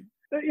 Seriously.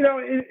 Right.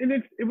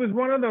 It was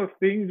one of those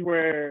things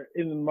where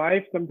in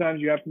life,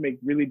 sometimes you have to make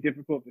really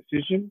difficult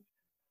decisions.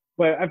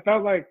 But I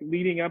felt like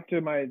leading up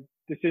to my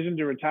decision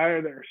to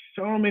retire, there are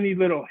so many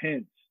little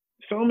hints,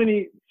 so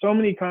many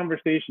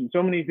conversations,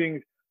 so many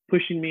things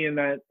pushing me in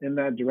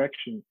that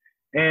direction.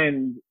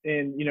 And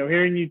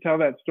hearing you tell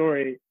that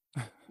story,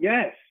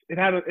 yes, it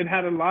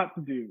had a lot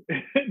to do.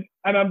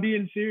 And I'm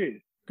being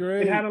serious.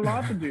 Great. It had a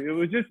lot to do.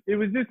 It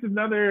was just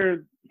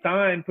another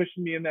sign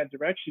pushing me in that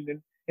direction.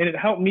 And it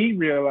helped me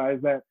realize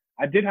that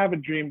I did have a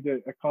dream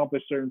to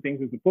accomplish certain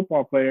things as a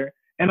football player,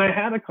 and I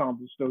had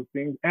accomplished those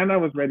things, and I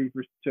was ready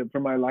for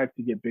my life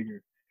to get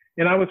bigger.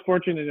 And I was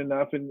fortunate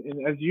enough, and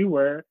as you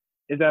were,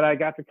 is that I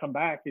got to come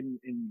back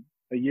in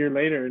a year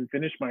later and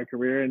finish my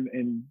career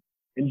and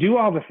do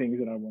all the things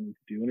that I wanted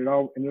to do, and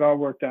it all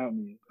worked out in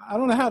the end. I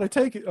don't know how to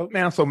take it. Oh.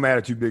 Man, I'm so mad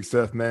at you, Big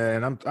Seth,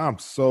 man. I'm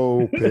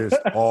so pissed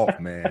off,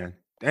 man.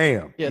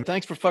 Damn. Yeah,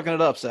 thanks for fucking it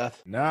up,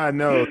 Seth. Nah, I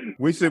know.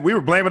 We were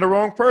blaming the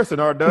wrong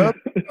person, R-Dub.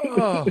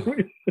 Oh.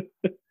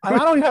 I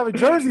don't even have a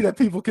jersey that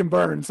people can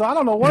burn, so I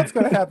don't know what's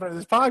going to happen to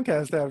this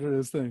podcast after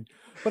this thing.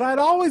 But I'd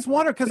always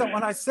wondered, because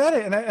when I said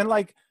it, and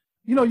like,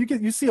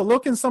 you see a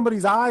look in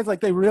somebody's eyes,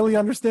 like they really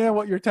understand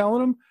what you're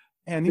telling them.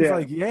 And he's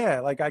like, yeah,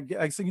 like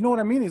I said, you know what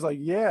I mean? He's like,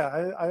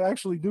 yeah, I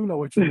actually do know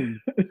what you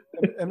mean.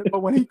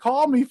 But when he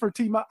called me for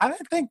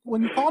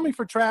when you called me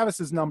for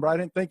Travis's number, I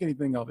didn't think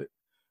anything of it.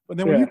 But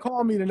then when you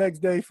called me the next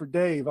day for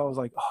Dave, I was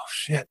like, oh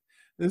shit,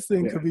 this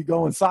thing could be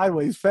going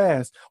sideways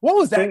fast. What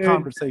was that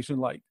conversation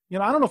like?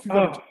 I don't know if you've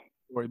ever told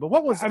the story, but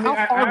how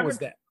hard was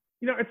that?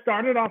 It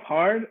started off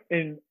hard,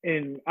 and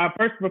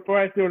first,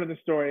 before I go into the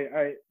story,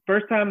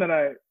 first time that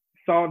I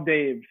saw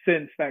Dave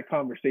since that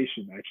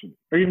conversation, actually,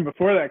 or even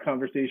before that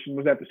conversation,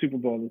 was at the Super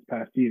Bowl this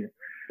past year.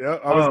 Yeah,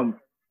 I was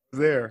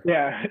there.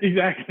 Yeah,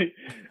 exactly.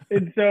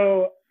 And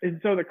so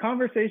the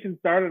conversation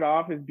started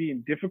off as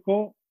being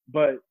difficult,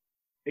 but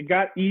it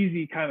got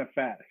easy kind of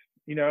fast,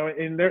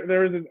 and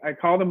there was I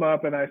called him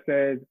up and I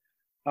said,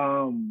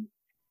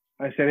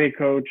 hey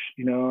coach,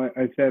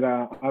 I said,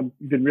 I've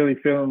been really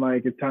feeling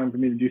like it's time for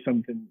me to do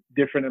something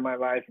different in my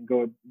life and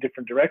go a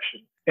different direction.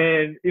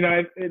 And,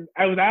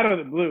 I was out of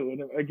the blue,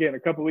 and again,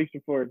 a couple of weeks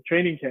before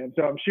training camp.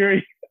 So I'm sure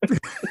he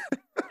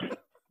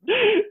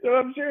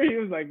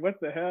was like, what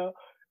the hell?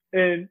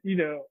 And,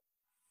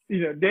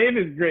 Dave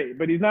is great,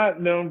 but he's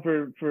not known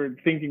for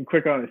thinking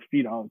quick on his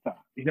feet all the time,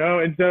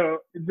 And so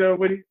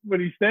what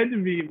he said to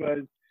me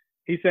was,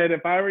 he said,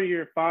 if I were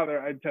your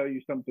father, I'd tell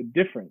you something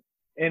different.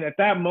 And at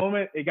that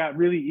moment, it got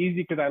really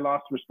easy because I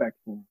lost respect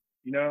for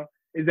him,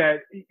 is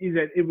that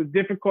it was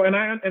difficult. And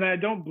I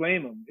don't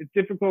blame him. It's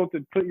difficult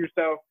to put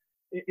yourself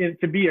in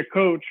to be a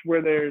coach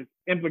where there's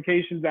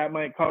implications that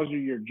might cause you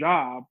your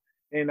job,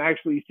 and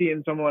actually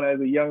seeing someone as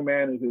a young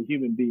man as a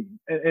human being.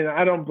 And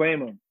I don't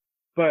blame him.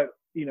 But,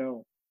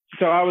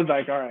 so I was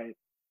like, all right.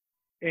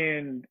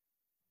 And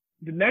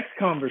the next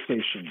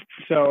conversation,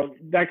 so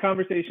that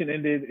conversation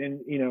ended,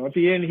 and, at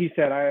the end, he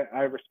said,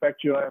 I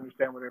respect you. I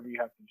understand whatever you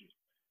have to do.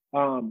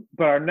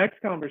 But our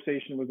next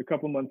conversation was a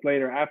couple months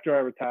later after I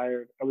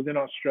retired. I was in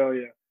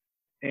Australia,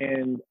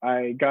 and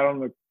I got on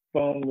the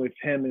phone with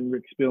him and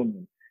Rick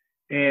Spielman.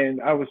 And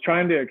I was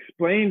trying to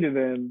explain to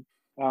them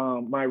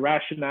my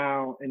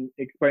rationale and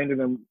explain to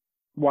them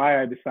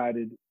why I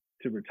decided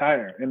to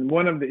retire. And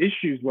one of the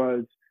issues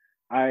was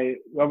I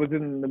was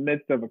in the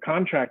midst of a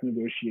contract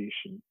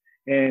negotiation,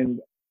 and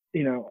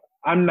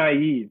I'm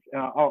naive.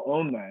 I'll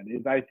own that.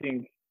 Is I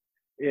think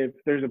if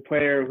there's a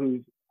player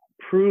who's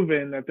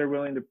proven that they're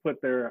willing to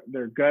put their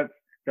guts,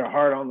 their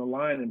heart on the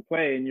line and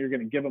play, and you're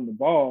going to give them the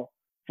ball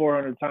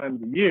 400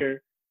 times a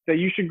year, that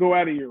you should go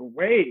out of your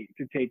way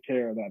to take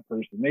care of that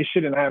person. They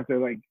shouldn't have to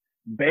like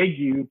beg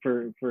you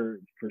for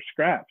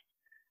scraps.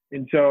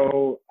 And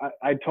so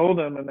I told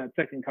them in that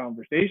second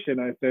conversation,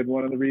 I said,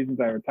 one of the reasons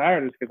I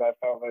retired is because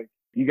I felt like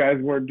you guys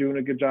weren't doing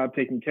a good job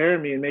taking care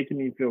of me and making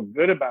me feel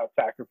good about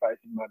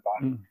sacrificing my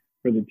body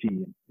for the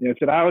team. I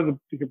said, I was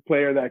a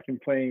player that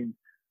complained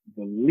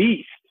the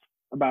least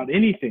about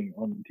anything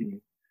on the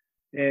team.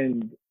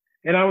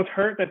 And I was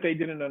hurt that they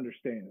didn't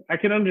understand. I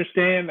can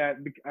understand that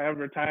I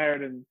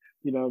retired and,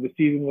 the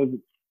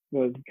season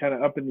was kind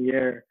of up in the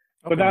air.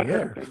 But that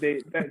hurt. I know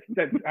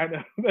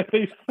that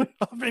they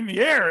up in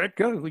the air.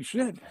 Holy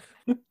shit!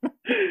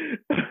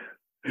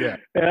 Yeah,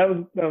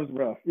 that was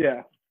rough.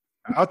 Yeah,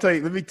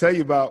 let me tell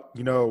you about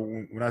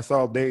when I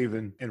saw Dave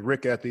and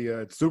Rick at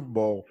the Super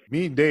Bowl.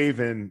 Me and Dave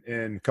and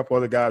a couple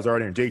other guys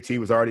already, and JT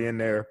was already in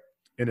there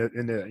in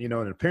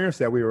an appearance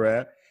that we were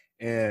at,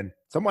 and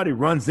somebody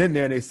runs in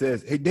there and they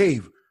says, "Hey,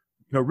 Dave,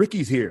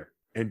 Ricky's here."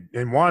 And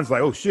Juan's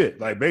like, oh shit,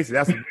 like basically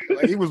that's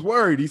like, he was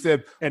worried. He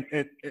said, and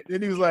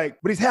he was like,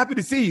 but he's happy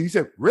to see you. He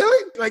said,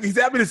 really? Like he's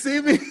happy to see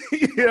me?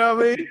 You know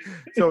what I mean?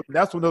 So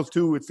that's when those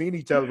two had seen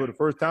each other for the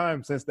first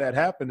time since that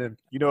happened. And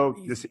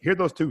just hear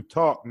those two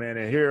talk, man,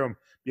 and hear them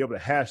be able to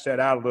hash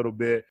that out a little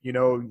bit.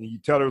 You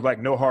tell her like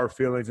no hard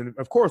feelings. And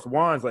of course,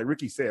 Juan's like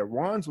Ricky said,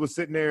 Juan was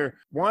sitting there.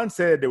 Juan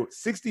said that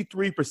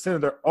 63%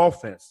 of their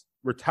offense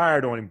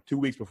retired on him 2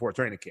 weeks before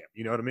training camp.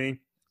 You know what I mean?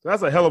 So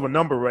that's a hell of a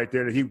number right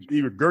there that he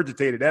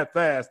regurgitated that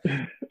fast.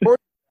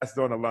 That's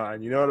on the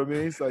line, you know what I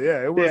mean? So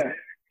yeah, it was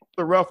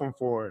a rough one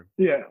for him.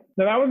 Yeah,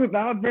 no, that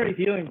was very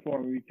healing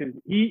for me because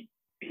he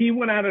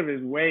went out of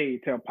his way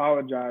to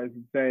apologize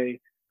and say,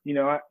 he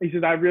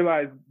said, I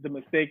realized the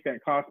mistake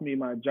that cost me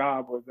my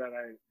job was that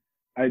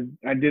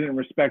I didn't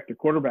respect the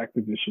quarterback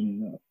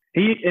position enough.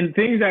 And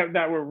things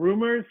that were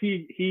rumors,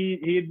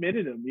 he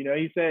admitted them.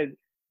 He said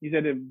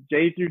if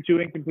Jay threw 2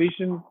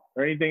 incompletions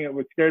or anything that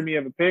would scare me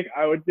of a pick,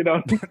 I would get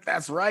on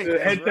that's right. the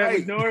headset right.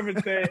 with Norm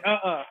and say,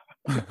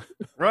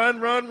 run.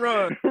 Run,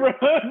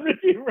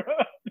 Ricky,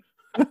 run.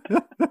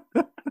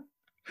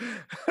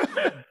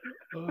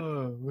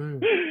 Oh,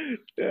 man.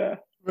 Yeah.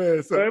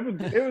 Man, so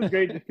it was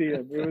great to see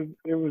him.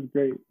 It was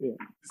great. Yeah.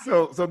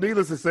 So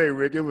needless to say,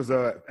 Rick, it was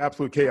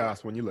absolute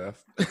chaos when you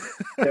left.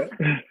 Yeah.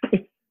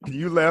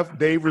 You left.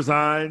 Dave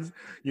resigns.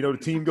 The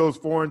team goes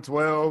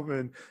 4-12,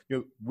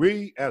 and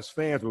we as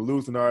fans were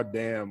losing our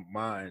damn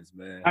minds,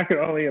 man. I could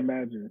only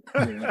imagine.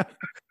 Yeah.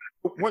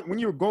 When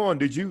you were gone,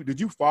 did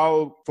you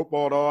follow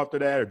football at all after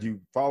that, or did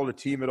you follow the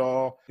team at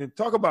all? And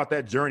talk about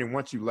that journey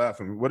once you left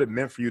and what it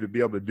meant for you to be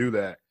able to do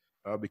that.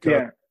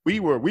 Because we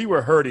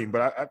were hurting,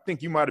 but I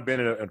think you might have been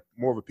in a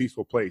more of a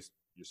peaceful place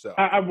yourself.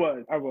 I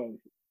was.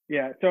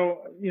 Yeah. So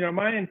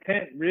my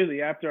intent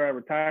really after I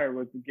retired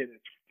was to get as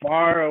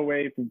far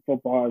away from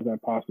football as I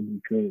possibly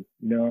could.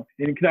 And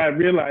because I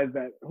realized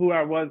that who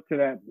I was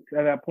at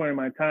that point in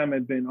my time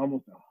had been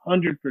almost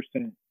 100%.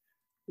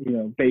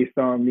 Based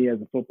on me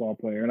as a football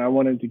player. And I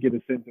wanted to get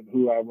a sense of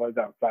who I was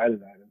outside of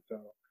that. And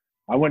so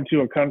I went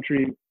to a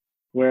country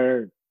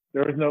where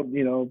there was no,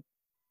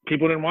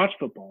 people didn't watch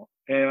football.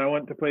 And I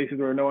went to places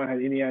where no one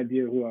had any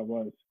idea who I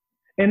was.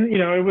 And,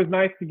 it was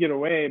nice to get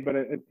away, but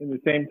at the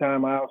same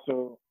time, I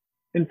also,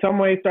 in some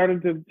ways,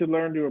 started to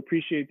learn to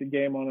appreciate the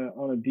game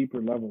on a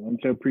deeper level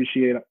and to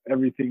appreciate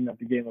everything that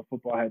the game of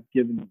football has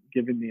given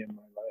me in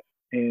my life.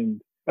 And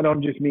I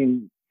don't just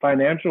mean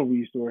financial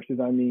resources.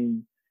 I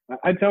mean,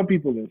 I tell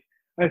people this.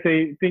 I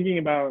say, thinking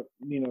about,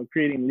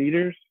 creating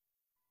leaders,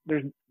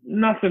 there's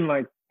nothing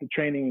like the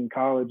training in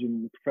college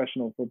and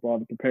professional football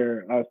to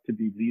prepare us to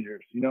be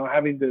leaders.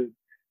 Having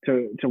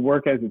to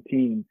work as a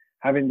team,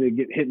 having to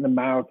get hit in the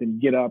mouth and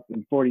get up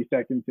in 40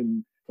 seconds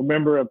and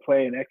remember a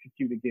play and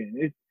execute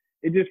again.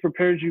 It just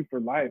prepares you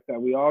for life,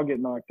 that we all get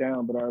knocked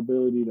down, but our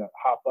ability to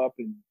hop up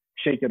and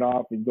shake it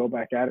off and go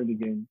back at it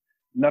again,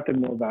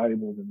 nothing more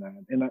valuable than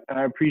that. And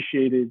I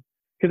appreciated,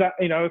 because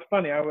it was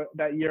funny.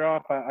 That year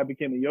off, I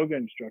became a yoga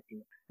instructor,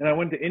 and I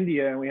went to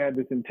India, and we had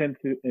this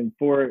intensive and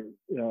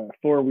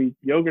 4-week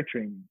yoga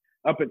training.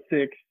 Up at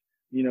 6,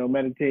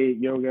 meditate,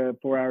 yoga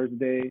 4 hours a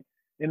day,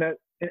 and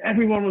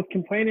everyone was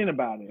complaining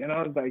about it. And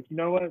I was like, you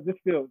know what? This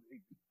feels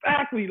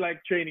exactly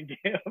like training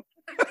camp.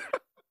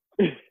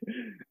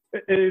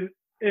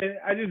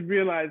 I just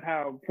realized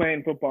how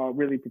playing football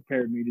really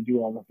prepared me to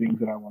do all the things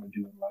that I want to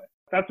do in life.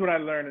 That's what I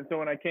learned. And so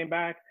when I came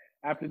back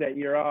after that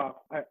year off,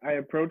 I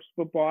approached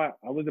football.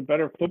 I was a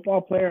better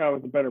football player. I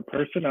was a better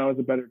person. I was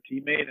a better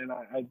teammate. And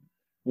I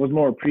was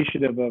more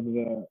appreciative of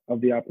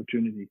the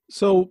opportunity.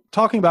 So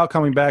talking about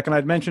coming back, and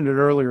I'd mentioned it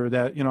earlier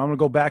that, I'm going to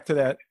go back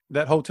to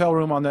that hotel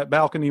room on that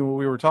balcony where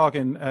we were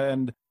talking.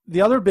 And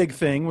the other big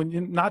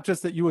thing, not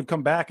just that you would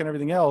come back and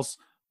everything else,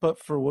 but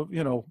for,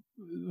 you know,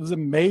 it was a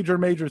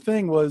major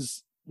thing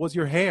was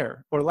your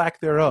hair or lack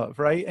thereof,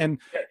 right? And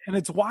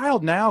it's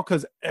wild now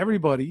because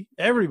everybody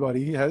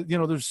has, you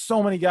know, there's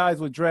so many guys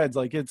with dreads,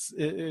 like it's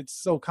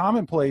so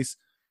commonplace,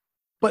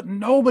 but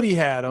nobody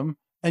had them,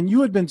 and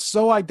you had been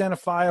so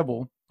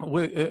identifiable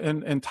with,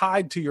 and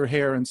tied to your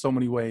hair in so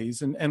many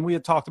ways, and we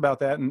had talked about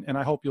that, and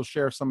I hope you'll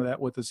share some of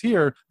that with us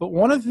here. But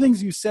one of the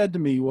things you said to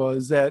me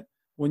was that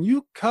when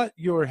you cut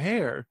your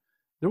hair,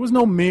 there was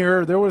no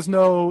mirror, there was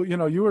no, you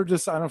know, you were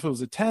just, I don't know if it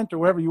was a tent or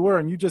wherever you were,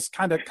 and you just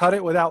kind of cut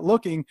it without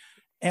looking,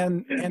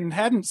 and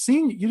hadn't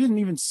seen, you didn't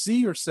even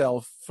see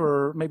yourself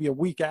for maybe a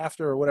week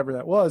after or whatever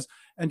that was.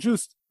 And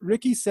just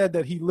Ricky said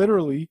that he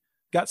literally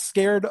got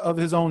scared of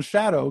his own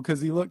shadow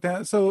because he looked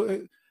at. So,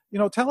 you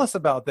know, tell us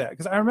about that,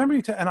 because I remember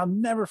you, and I'll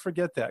never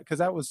forget that because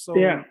that was so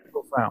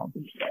profound.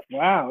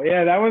 Wow,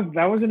 yeah, that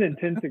was an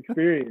intense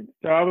experience.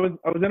 So I was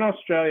in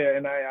Australia,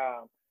 and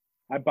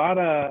I bought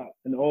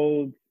an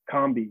old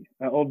combi,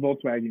 an old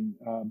Volkswagen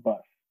bus,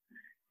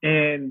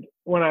 and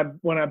when I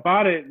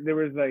bought it, there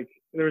was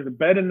a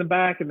bed in the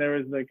back, and there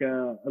was like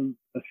a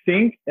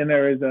sink, and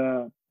there was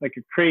a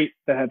crate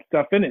that had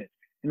stuff in it,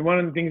 and one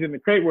of the things in the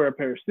crate were a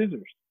pair of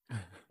scissors.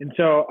 And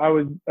so I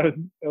was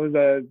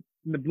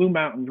in the Blue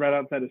Mountains right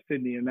outside of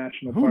Sydney, a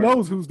national park. Who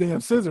knows whose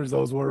damn scissors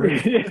those were?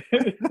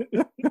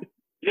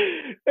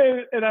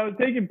 And I was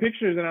taking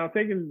pictures, and I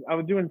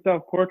was doing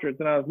self-portraits,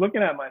 and I was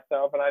looking at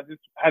myself, and I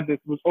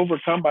just was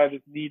overcome by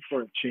this need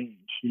for a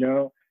change, you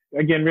know?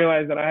 Again,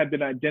 realized that I had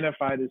been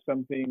identified as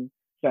something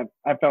that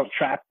I felt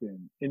trapped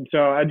in. And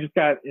so I just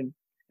got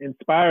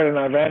inspired, and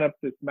I ran up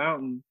this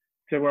mountain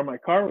to where my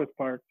car was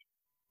parked.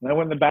 And I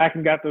went in the back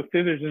and got those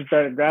scissors and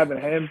started grabbing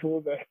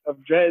handfuls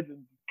of dreads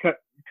and cut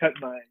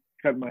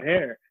my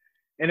hair.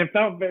 And it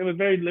was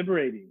very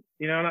liberating,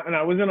 you know. And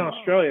I was in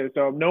Australia,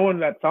 so no one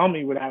that saw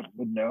me would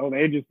know.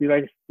 They'd just be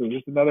like, "There's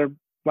just another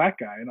black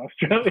guy in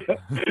Australia."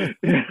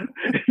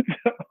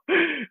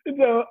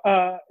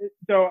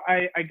 So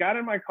I got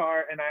in my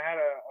car, and I had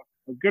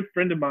a good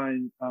friend of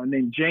mine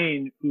named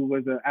Jane, who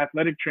was an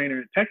athletic trainer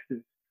at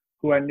Texas,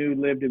 who I knew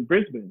lived in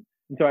Brisbane.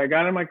 And so I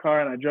got in my car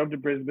and I drove to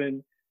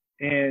Brisbane,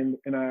 and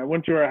I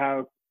went to her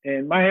house,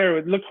 and my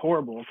hair looked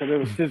horrible because it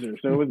was scissors,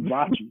 so it was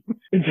blotchy.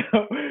 And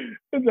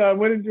so I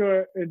went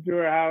into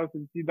her house,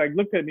 and she like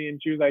looked at me, and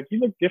she was like, "You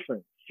look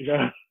different," you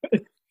know.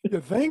 You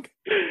think?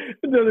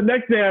 So the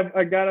next day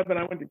I got up and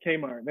I went to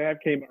Kmart. They have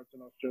Kmarts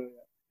in Australia,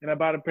 and I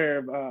bought a pair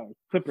of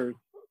clippers,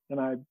 and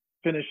I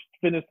finished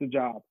the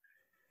job.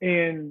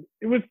 And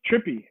it was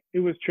trippy.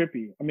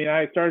 I mean,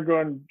 I started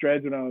growing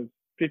dreads when I was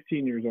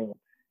 15 years old,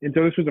 and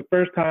so this was the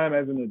first time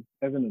as an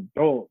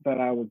adult that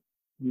I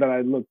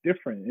looked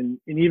different, and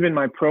even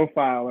my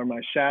profile or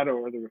my shadow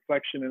or the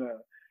reflection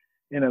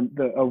in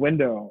a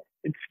window,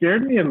 it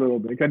scared me a little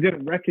bit because I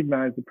didn't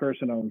recognize the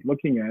person I was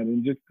looking at,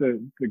 and just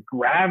the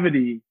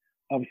gravity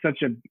of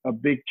such a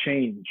big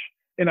change.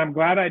 And I'm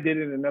glad I did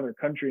it in another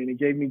country, and it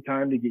gave me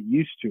time to get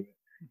used to it.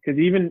 Because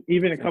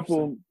even a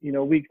couple, you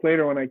know, weeks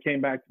later when I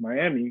came back to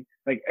Miami,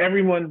 like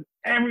everyone's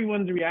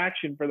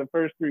reaction for the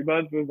first 3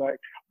 months was like,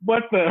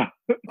 "What the?"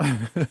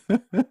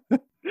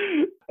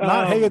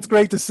 Not, "Hey, it's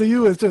great to see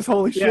you." It's just,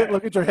 "Holy shit,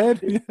 look at your head."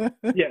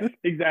 Yes,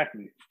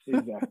 exactly.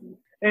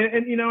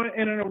 And you know,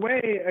 and in a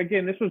way,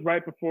 again, this was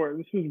right before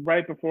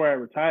I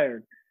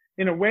retired.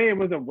 In a way, it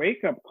was a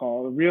wake up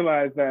call to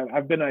realize that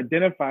I've been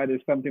identified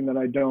as something that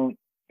I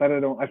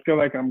feel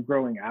like I'm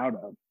growing out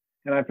of,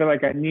 and I feel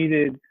like I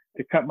needed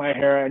to cut my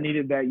hair. I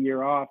needed that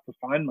year off to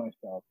find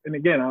myself. And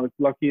again, I was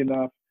lucky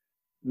enough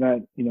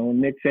that, you know,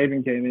 when Nick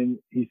Saban came in,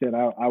 he said,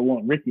 I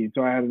want Ricky.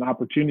 So I had an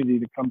opportunity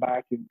to come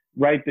back and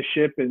right the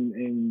ship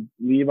and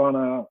leave on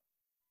a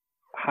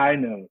high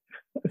note.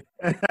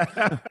 He's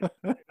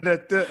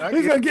going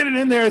to get it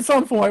in there at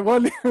some point,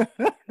 wasn't he?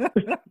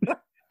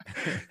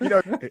 You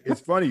know,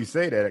 it's funny you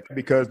say that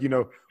because, you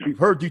know, we've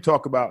heard you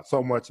talk about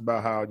so much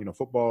about how, you know,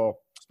 football,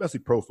 especially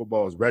pro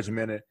football, is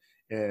regimented.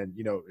 And,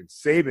 you know,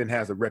 Saban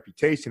has a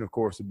reputation, of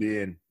course, of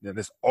being, you know,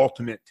 this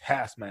ultimate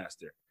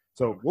taskmaster.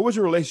 So what was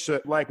your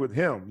relationship like with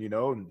him, you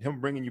know, and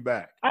him bringing you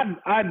back? I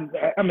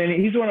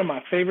mean, he's one of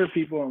my favorite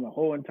people in the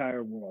whole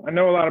entire world. I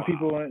know a lot of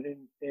people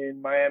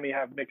in Miami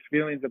have mixed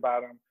feelings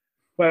about him,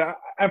 but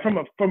from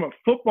a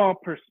football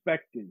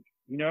perspective,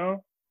 you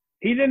know,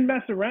 he didn't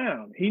mess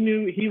around. He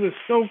knew, he was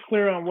so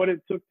clear on what it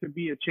took to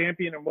be a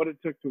champion and what it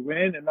took to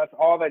win, and that's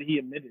all that he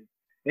admitted.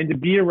 And to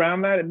be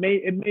around that, it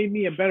made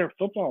me a better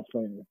football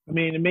player. I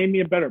mean, it made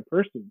me a better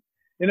person.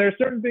 And there are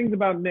certain things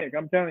about Nick,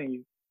 I'm telling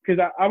you, because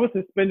I was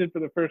suspended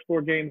for the first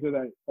 4 games of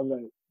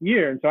that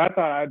year. And so I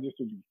thought I just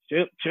would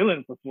be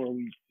chilling for 4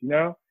 weeks, you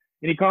know?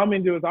 And he called me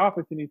into his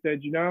office and he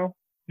said, you know,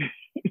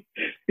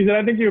 he said,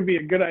 "I think it would be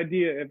a good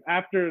idea if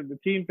after the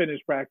team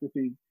finished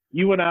practicing,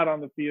 you went out on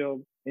the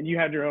field and you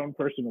had your own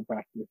personal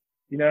practice,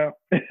 you know?"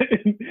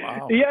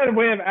 Wow. He had a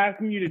way of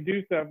asking you to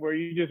do stuff where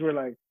you just were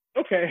like,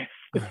 okay.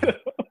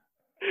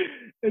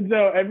 And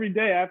so every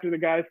day after the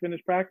guys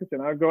finished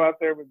practicing, I'd go out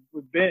there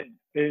with Ben,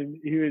 and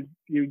he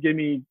would give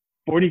me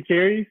 40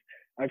 carries.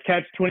 I'd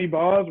catch 20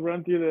 balls,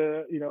 run through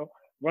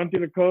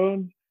the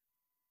cones,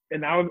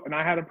 and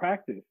I had to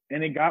practice,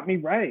 and it got me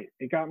right.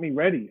 It got me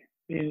ready.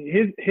 And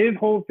his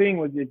whole thing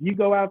was, if you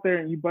go out there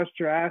and you bust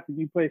your ass and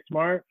you play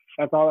smart,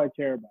 that's all I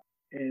care about.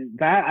 And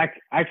that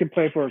I could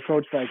play for a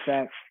coach like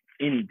that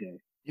any day.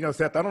 You know,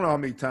 Seth, I don't know how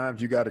many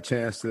times you got a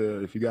chance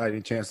to, if you got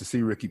any chance to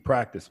see Ricky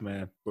practice,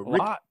 man. But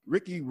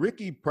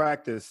Ricky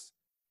practiced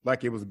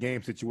like it was a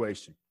game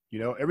situation. You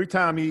know, every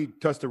time he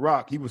touched the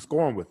rock, he was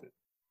scoring with it.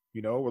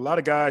 You know, a lot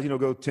of guys,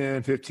 go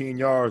 10, 15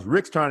 yards.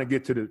 Rick's trying to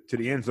get to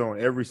the end zone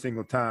every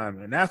single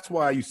time. And that's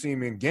why you see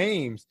him in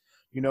games.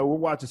 We're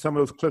watching some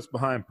of those clips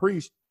behind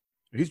Priest.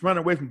 He's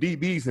running away from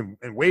DBs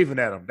and waving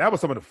at them. That was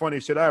some of the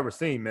funniest shit I ever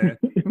seen, man.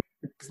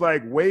 It's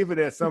like waving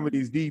at some of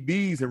these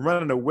DBs and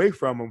running away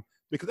from them,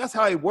 because that's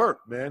how he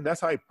worked, man.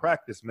 That's how he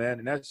practiced, man.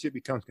 And that shit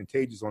becomes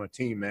contagious on a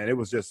team, man. It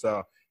was just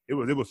it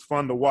was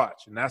fun to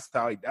watch, and that's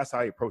how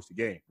he approached the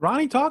game.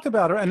 Ronnie talked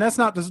about it, and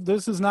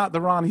this is not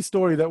the Ronnie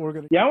story that we're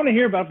going to. Yeah, I want to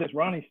hear about this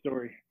Ronnie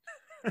story.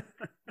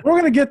 We're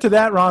going to get to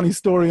that Ronnie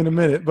story in a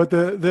minute, but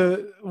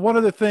the one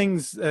of the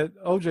things that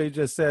OJ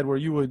just said, where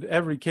you would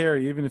every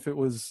carry, even if it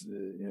was,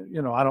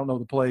 I don't know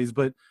the plays,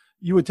 but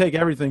you would take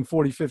everything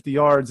 40, 50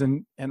 yards.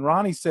 And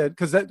Ronnie said,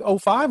 because that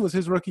 05 was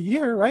his rookie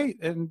year, right?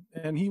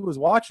 And he was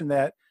watching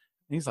that.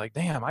 And he's like,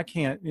 damn, I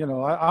can't,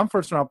 I'm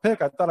first round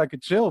pick. I thought I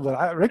could chill,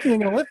 but Ricky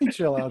ain't going to let me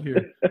chill out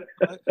here.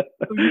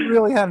 You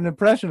really had an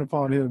impression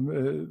upon him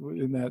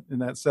in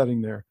that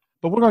setting there.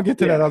 But we're going to get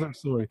to that other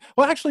story.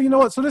 Well, actually, you know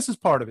what? So this is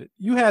part of it.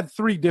 You had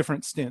 3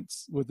 different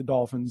stints with the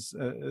Dolphins,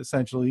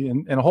 essentially,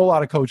 and a whole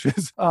lot of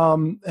coaches.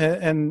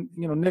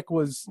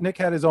 Nick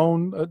had his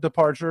own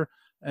departure,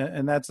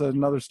 and that's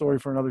another story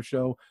for another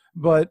show.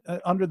 But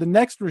under the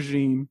next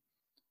regime,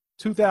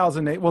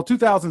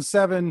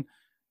 2007,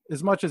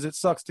 as much as it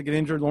sucks to get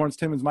injured, Lawrence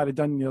Timmons might have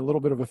done you a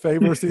little bit of a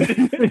favor. So you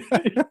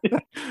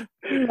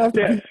have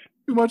to be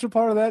too much a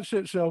part of that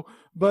shit show.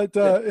 But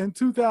in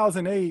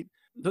 2008,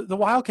 the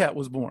Wildcat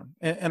was born.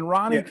 And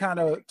Ronnie kind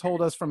of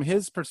told us from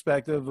his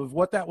perspective of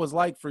what that was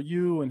like for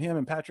you and him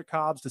and Patrick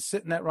Cobbs to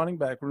sit in that running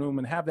back room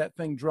and have that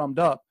thing drummed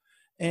up.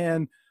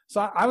 And so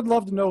I would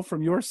love to know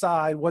from your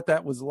side what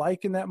that was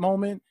like in that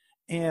moment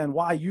and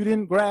why you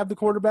didn't grab the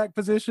quarterback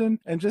position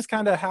and just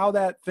kind of how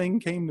that thing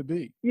came to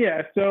be.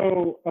 Yeah.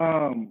 So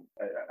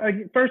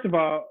first of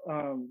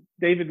all,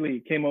 David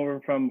Lee came over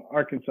from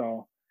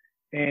Arkansas,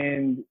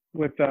 and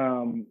with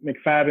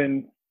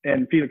McFadden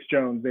and Felix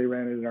Jones, they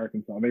ran it at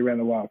Arkansas. They ran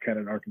the Wildcat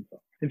at Arkansas.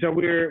 And so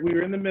we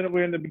were in the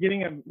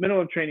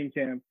middle of training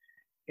camp,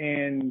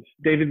 and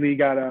David Lee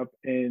got up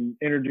and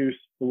introduced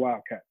the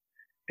Wildcat.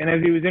 And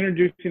as he was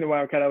introducing the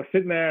Wildcat, I was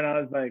sitting there and I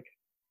was like,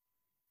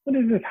 what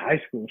is this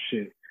high school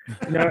shit?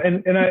 And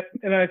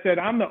I said,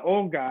 I'm the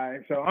old guy,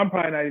 so I'm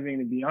probably not even going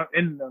to be on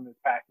this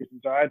package.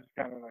 And so I just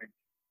kind of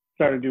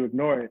started to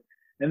ignore it.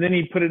 And then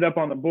he put it up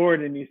on the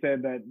board and he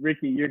said that,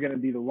 Ricky, you're going to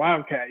be the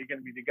Wildcat. You're going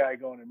to be the guy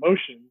going in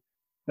motion.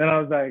 Then I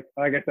was like,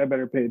 I guess I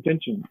better pay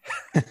attention.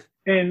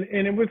 and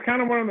it was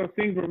kind of one of those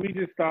things where we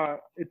just thought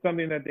it's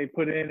something that they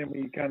put in and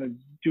we kind of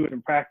do it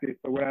in practice,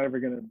 but we're not ever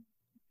going to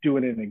do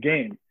it in a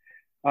game.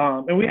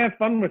 And we had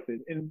fun with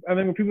it. And I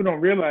think what people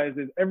don't realize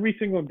is every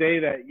single day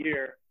that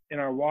year in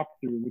our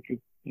walkthrough, which was,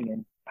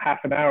 half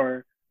an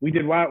hour,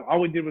 all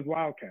we did was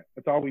Wildcat.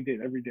 That's all we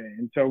did every day.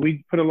 And so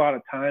we put a lot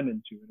of time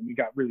into it and we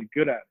got really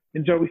good at it.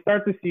 And so we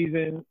start the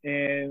season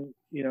and,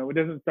 it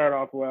doesn't start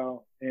off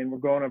well, and we're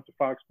going up to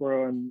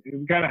Foxborough and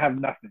we kind of have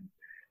nothing.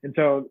 And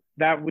so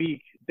that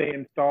week they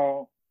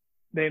install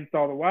the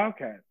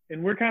Wildcat,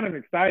 and we're kind of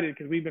excited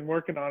because we've been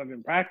working on it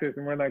in practice,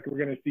 and we're going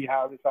to see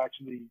how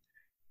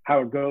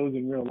it goes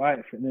in real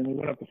life. And then we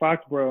went up to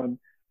Foxborough and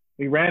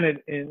we ran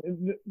it.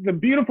 And the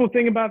beautiful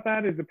thing about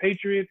that is the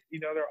Patriots,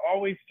 they're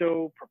always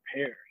so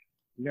prepared,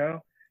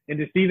 and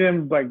to see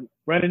them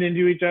running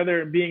into each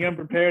other and being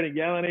unprepared and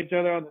yelling at each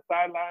other on the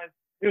sidelines,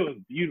 it was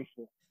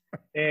beautiful.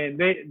 And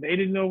they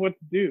didn't know what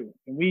to do,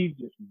 and we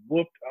just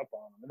whooped up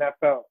on them, and that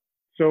felt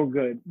so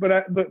good.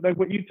 But like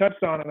what you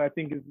touched on, and I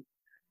think is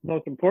the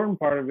most important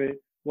part of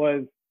it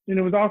was, it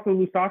was also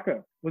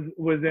Lusaka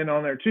was in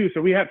on there too.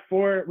 So we had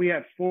four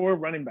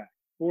running backs,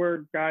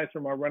 4 guys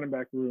from our running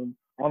back room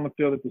on the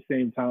field at the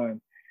same time,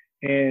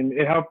 and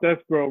it helped us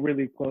grow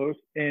really close.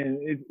 And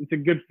it's a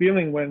good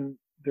feeling when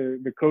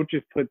the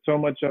coaches put so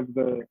much of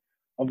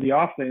the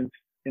offense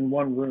in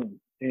one room.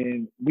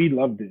 And we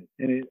loved it.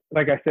 And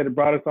like I said, it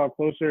brought us all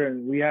closer,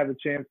 and we had the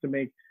chance to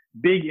make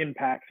big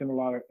impacts in a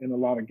lot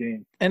of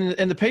games. And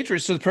the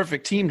Patriots are the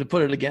perfect team to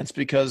put it against,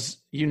 because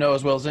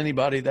as well as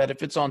anybody that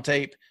if it's on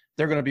tape,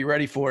 they're going to be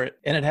ready for it.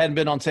 And it hadn't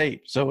been on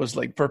tape. So it was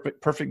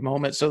perfect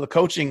moment. So the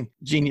coaching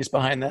genius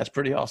behind that's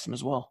pretty awesome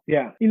as well.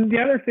 Yeah. The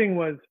other thing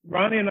was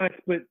Ronnie and I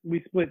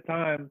split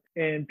time,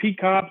 and Pete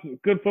Cobbs,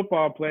 good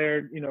football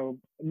player,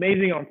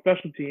 amazing on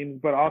special teams,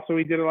 but also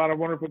he did a lot of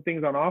wonderful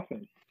things on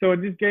offense. So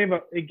it just gave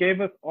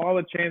us all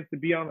a chance to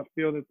be on the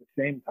field at the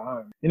same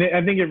time. And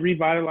I think it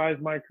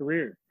revitalized my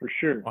career for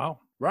sure. Wow.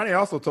 Ronnie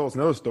also told us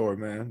another story,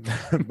 man,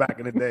 back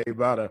in the day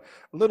about a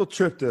little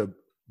trip to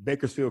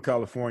Bakersfield,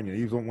 California.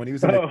 When he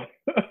was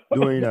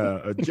doing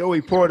a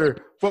Joey Porter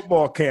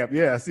football camp.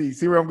 Yeah, see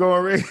where I'm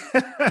going, Ray?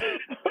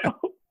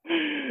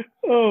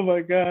 Oh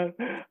my God.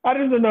 I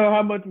just don't know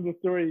how much of the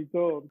story he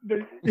told.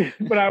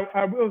 But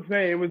I will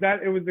say it was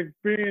an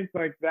experience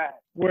like that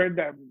where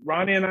that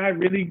Ronnie and I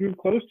really grew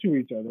close to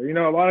each other. You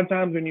know, a lot of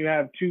times when you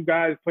have two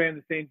guys playing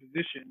the same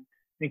position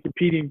and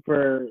competing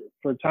for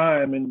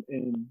time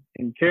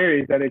and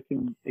carries, that it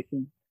can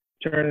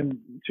turn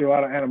into a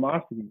lot of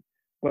animosity.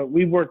 But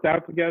we worked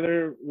out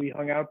together, we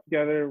hung out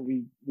together,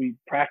 we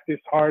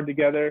practiced hard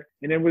together.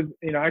 And it was,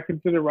 you know, I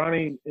consider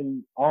Ronnie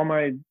in all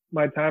my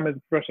time as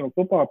a professional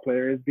football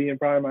player as being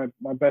probably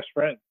my best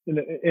friend.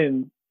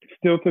 And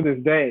still to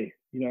this day,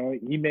 you know,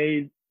 he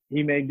made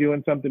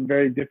doing something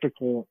very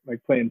difficult like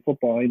playing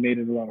football, he made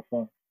it a lot of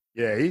fun.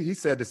 Yeah, he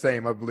said the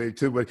same, I believe,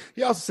 too. But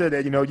he also said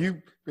that, you know,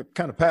 you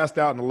kind of passed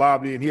out in the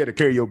lobby and he had to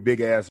carry your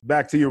big ass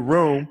back to your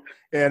room.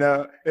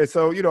 And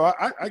so, you know,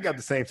 I got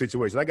the same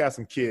situation. I got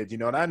some kids, you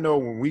know, and I know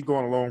when we go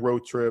on a long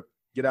road trip,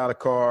 get out of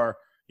the car,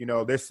 you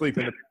know, they're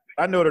sleeping.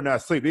 I know they're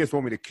not sleeping. They just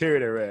want me to carry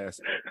their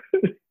ass.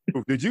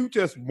 Did you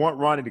just want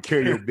Ronnie to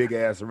carry your big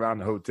ass around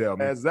the hotel,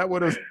 man? Is that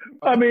what it was?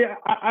 I mean,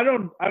 I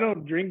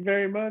don't drink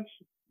very much,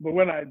 but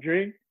when I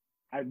drink.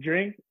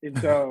 And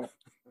so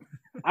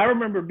I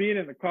remember being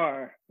in the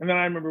car, and then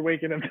I remember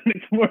waking up the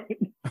next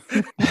morning.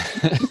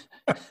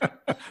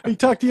 He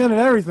tucked you in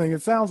and everything.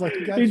 It sounds like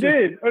he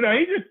did. Oh no,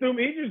 he just threw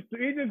me.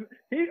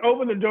 He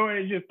opened the door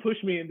and he just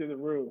pushed me into the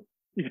room.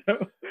 You know,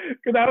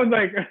 because I was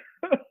like.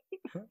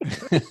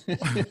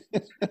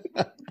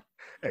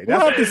 Hey, we'll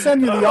have to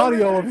send you the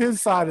audio of his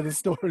side of the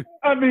story.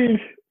 I mean,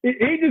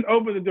 he just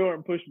opened the door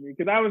and pushed me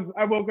because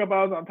I woke up.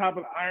 I was on top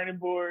of the ironing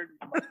board.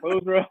 My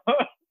clothes were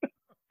off.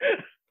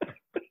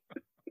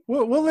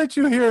 We'll let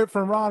you hear it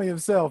from Ronnie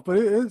himself, but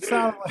it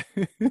sounded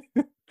like he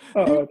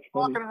was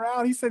walking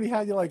around. He said he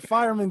had you like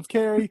fireman's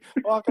carry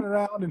walking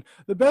around, and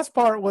the best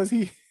part was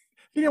he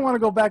didn't want to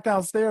go back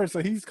downstairs,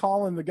 so he's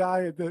calling the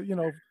guy at the, you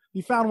know,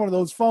 he found one of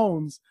those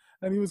phones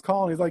and he was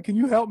calling. He's like, "Can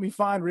you help me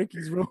find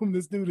Ricky's room?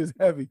 This dude is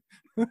heavy."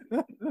 I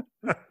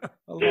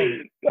love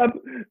it.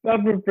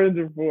 That's what friends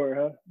are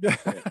for,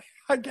 huh?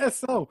 I guess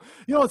so.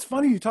 You know, it's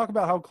funny you talk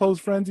about how close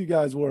friends you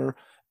guys were.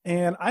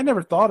 And I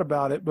never thought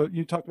about it, but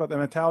you talked about the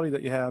mentality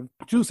that you have.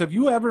 Juice, have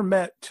you ever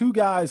met two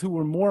guys who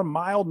were more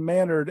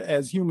mild-mannered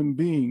as human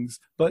beings,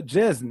 but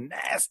just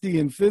nasty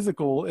and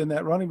physical in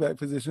that running back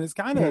position? It's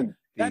kind of,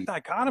 that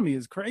dichotomy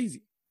is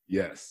crazy.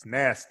 Yes,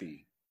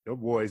 nasty. Those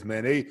boys,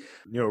 man, they,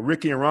 you know,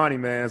 Ricky and Ronnie,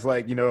 man, it's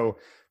like, you know,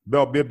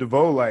 Bell Biv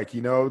DeVoe, like,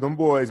 you know, them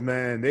boys,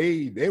 man,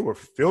 they were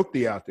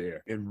filthy out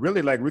there. And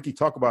really, like Ricky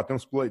talked about them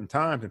splitting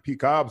times and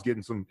Pete Cobb's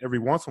getting some, every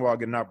once in a while,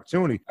 getting an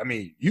opportunity. I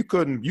mean, you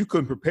couldn't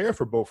prepare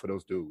for both of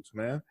those dudes,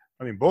 man.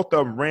 I mean, both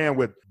of them ran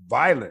with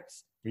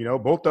violence, you know,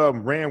 both of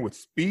them ran with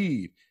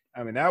speed.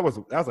 I mean, that was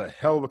a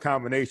hell of a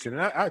combination.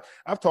 And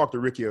I've talked to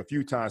Ricky a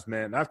few times,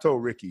 man. And I've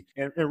told Ricky,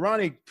 and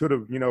Ronnie could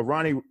have, you know,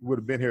 Ronnie would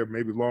have been here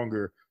maybe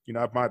longer. You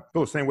know, I might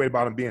feel the same way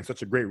about him being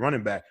such a great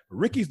running back. But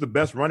Ricky's the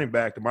best running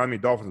back the Miami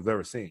Dolphins have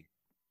ever seen.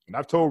 And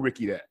I've told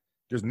Ricky that.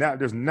 There's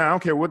not, I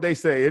don't care what they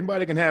say.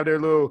 Anybody can have their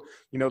little,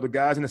 you know, the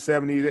guys in the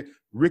 70s.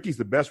 Ricky's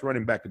the best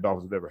running back the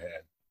Dolphins have ever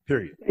had,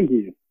 period. Thank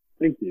you.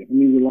 It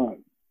means a lot.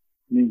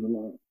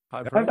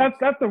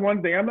 That's the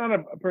one thing. I'm not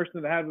a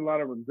person that has a lot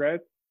of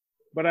regrets,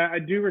 but I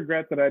do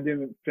regret that I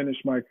didn't finish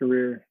my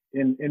career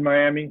in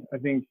Miami. I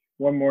think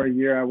one more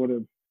year I would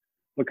have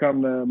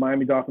become the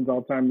Miami Dolphins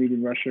all-time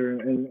leading rusher.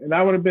 And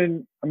that would have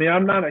been, I mean,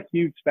 I'm not a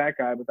huge stat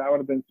guy, but that would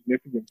have been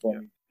significant for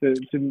me to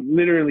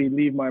literally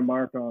leave my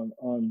mark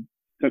on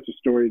such a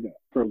storied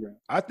program.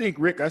 I think,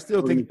 Rick, I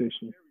still think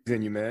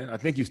in you, man. I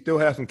think you still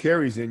have some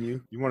carries in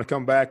you. You want to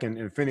come back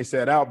and finish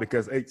that out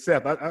because, hey,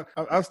 Seth, I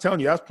was telling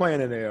you, I was playing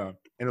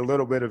in a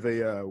little bit of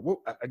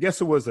I guess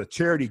it was a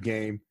charity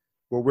game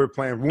where we're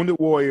playing Wounded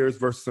Warriors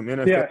versus some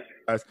NFL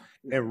guys.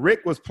 And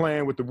Rick was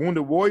playing with the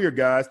Wounded Warrior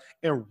guys,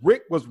 and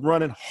Rick was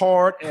running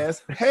hard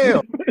as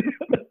hell.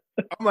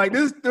 I'm like,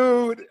 this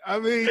dude, I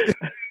mean –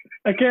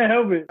 I can't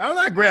help it. I'm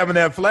not grabbing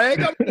that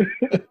flag.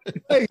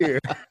 Hey here.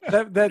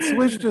 That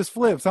switch just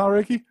flips, huh,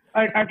 Ricky?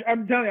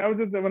 I'm telling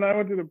you, when I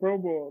went to the Pro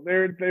Bowl, they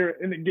were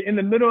in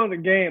the middle of the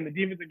game. The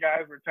defensive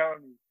guys were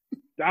telling me,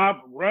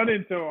 "Stop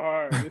running so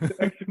hard. It's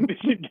an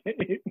exhibition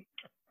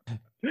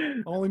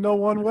game." Only know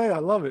one way. I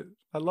love it.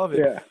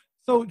 Yeah.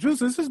 So, Juice,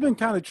 this has been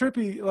kind of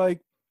trippy.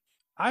 Like,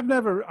 I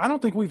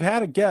don't think we've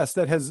had a guest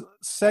that has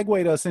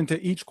segued us into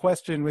each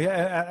question. We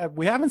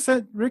haven't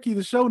sent Ricky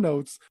the show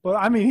notes, but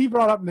I mean, he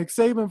brought up Nick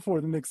Saban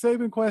for the Nick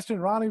Saban question.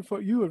 Ronnie,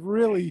 you have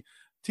really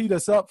teed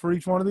us up for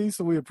each one of these,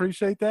 so we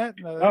appreciate that.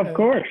 Of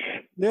course.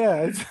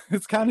 Yeah,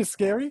 it's kind of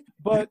scary,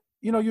 but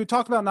you know, you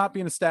talked about not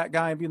being a stat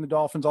guy and being the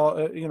Dolphins,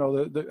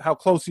 how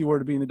close you were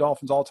to being the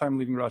Dolphins' all-time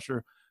leading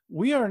rusher.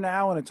 We are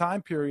now in a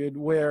time period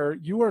where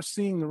you are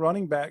seeing the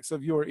running backs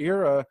of your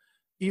era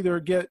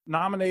either get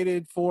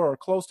nominated for or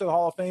close to the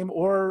Hall of Fame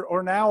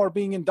or now are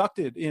being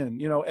inducted in.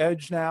 You know,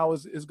 Edge now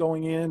is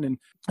going in. And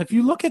if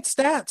you look at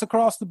stats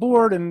across the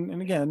board,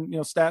 and again, you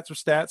know, stats are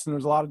stats and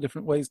there's a lot of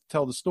different ways to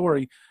tell the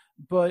story,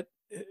 but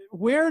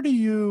where do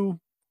you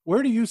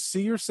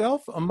see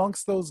yourself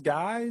amongst those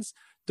guys?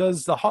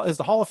 is the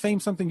Hall of Fame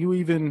something you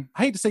even,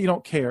 I hate to say you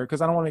don't care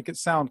because I don't want to make it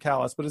sound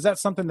callous, but is that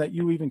something that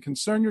you even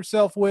concern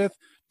yourself with?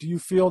 Do you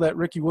feel that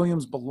Ricky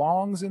Williams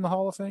belongs in the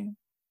Hall of Fame?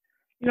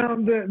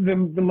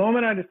 The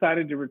moment I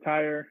decided to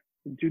retire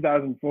in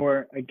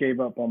 2004, I gave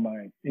up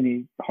on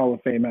any Hall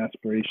of Fame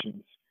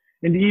aspirations.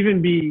 And to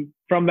even be,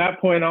 from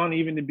that point on,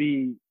 even to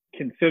be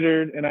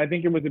considered, and I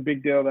think it was a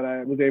big deal that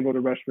I was able to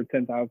rush for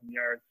 10,000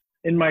 yards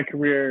in my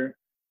career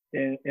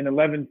in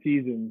 11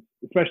 seasons,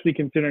 especially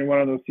considering one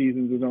of those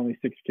seasons was only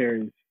 6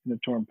 carries in a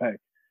torn pec.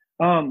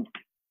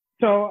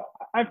 So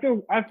I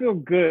feel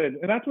good,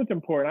 and that's what's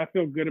important. I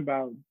feel good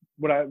about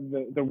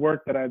the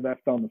work that I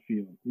left on the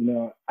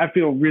field. I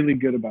feel really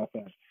good about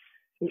that.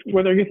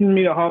 Whether it gets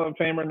me the Hall of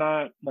Fame or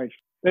not, like,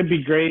 that'd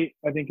be great.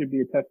 I think it'd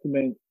be a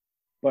testament,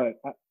 but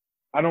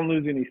I don't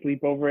lose any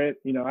sleep over it.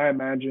 I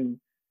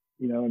imagine,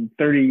 in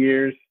 30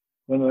 years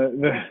when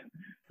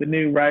the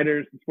new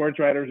writers, sports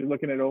writers are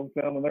looking at old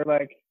film and they're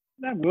like,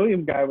 that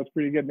Williams guy was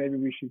pretty good. Maybe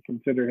we should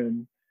consider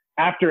him,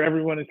 after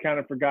everyone has kind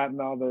of forgotten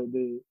all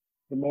the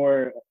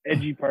more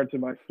edgy parts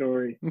of my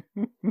story.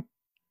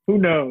 Who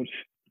knows?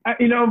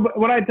 But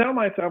what I tell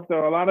myself,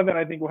 though, a lot of it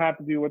I think will have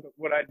to do with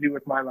what I do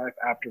with my life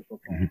after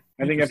football.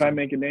 I think if I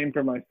make a name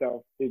for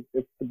myself, it's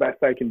the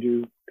best I can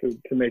do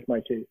to make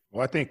my case.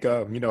 Well, I think,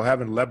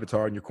 having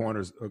Levitar in your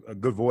corner is a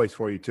good voice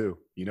for you, too.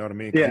 You know what I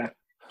mean? Yeah.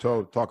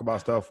 So talk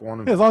about stuff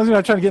on him. As long as you're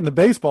not trying to get in the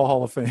Baseball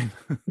Hall of Fame.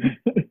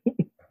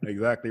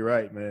 Exactly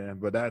right, man.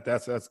 But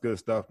that's good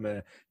stuff,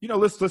 man.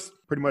 Let's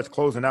pretty much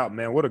closing out,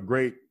 man. What a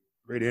great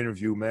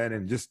interview, man.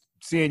 And just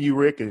seeing you,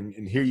 Rick,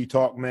 and hear you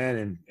talk,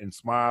 man, and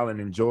smile and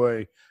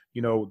enjoy,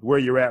 where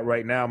you're at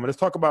right now. Let's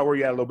talk about where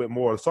you're at a little bit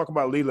more. Let's talk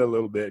about Lila a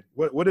little bit.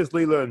 What is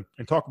Lila,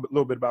 and talk a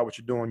little bit about what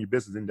you're doing, your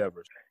business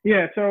endeavors.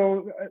 Yeah,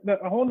 so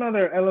a whole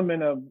nother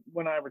element of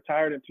when I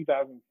retired in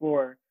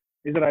 2004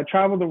 is that I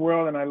traveled the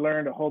world and I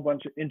learned a whole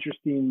bunch of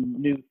interesting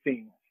new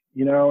things,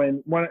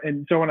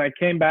 and so when I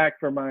came back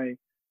for my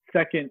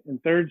second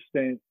and third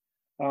stint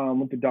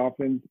with the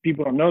Dolphins,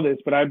 people don't know this,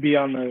 but I'd be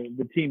on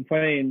the team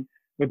plane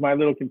with my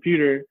little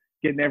computer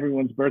getting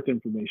everyone's birth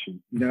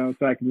information, so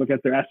I can look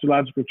at their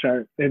astrological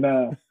chart. And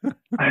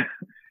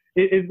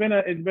it's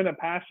been a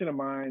passion of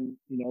mine,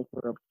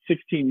 for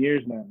 16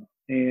 years now.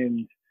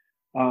 And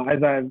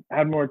as I've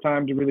had more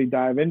time to really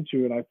dive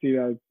into it, I see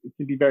that it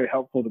can be very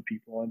helpful to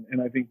people.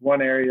 And I think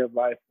one area of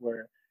life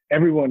where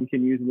everyone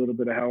can use a little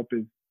bit of help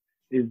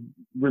is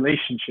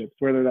relationships,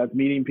 whether that's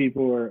meeting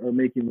people or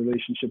making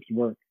relationships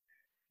work.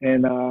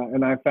 And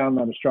I found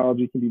that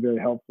astrology can be very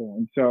helpful.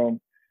 And so,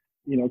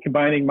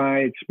 combining my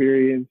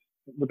experience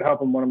with the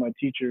help of one of my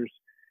teachers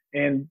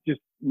and just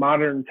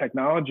modern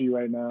technology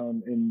right now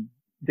and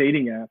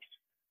dating apps,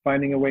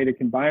 finding a way to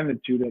combine the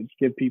two that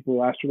give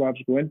people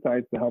astrological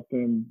insights to help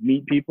them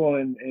meet people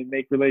and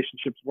make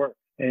relationships work.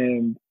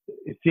 And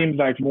it seems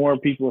like more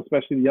people,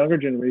 especially the younger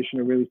generation,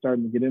 are really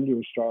starting to get into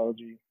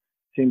astrology.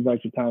 Seems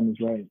like the time is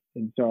right.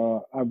 And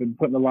so I've been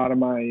putting a lot of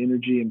my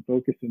energy and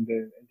focus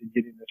into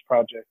getting this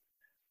project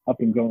up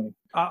and going.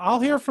 I'll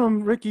hear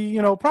from Ricky,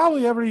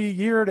 probably every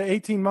year to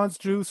 18 months,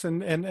 Juice,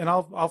 and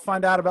I'll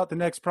find out about the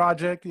next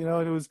project.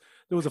 There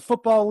was a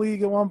football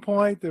league at one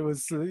point. There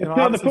was,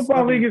 the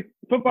football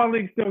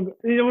league still.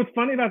 What's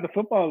funny about the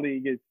football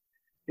league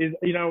is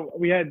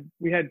we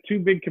had 2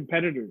 big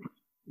competitors,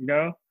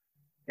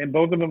 and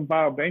both of them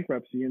filed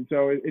bankruptcy, and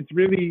so it's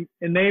really,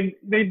 and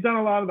they've done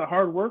a lot of the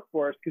hard work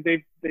for us because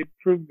they've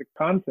proved the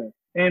concept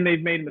and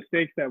they've made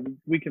mistakes that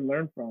we can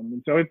learn from,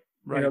 and so it's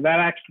right.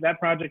 That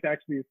project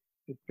actually is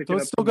picking up.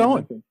 So it's still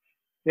going.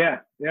 Yeah.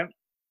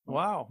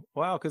 Wow.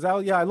 Because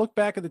I look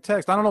back at the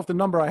text. I don't know if the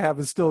number I have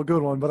is still a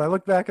good one, but I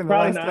look back in the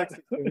last text.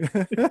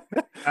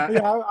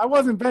 I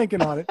wasn't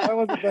banking on it. So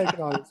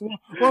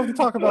we'll have to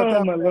talk about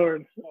that. Oh my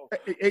Lord.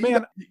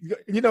 Man,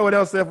 you know what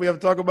else that we have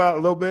to talk about a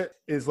little bit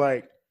is,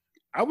 like,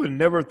 I would have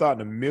never thought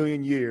in a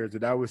million years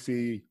that I would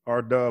see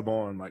our Dub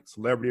on like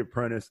Celebrity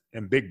Apprentice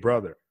and Big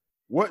Brother.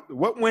 What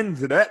went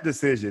into that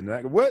decision?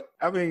 Like, what?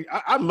 I mean,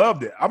 I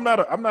loved it. I'm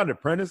not an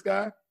Apprentice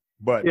guy,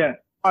 but I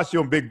watched you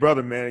on Big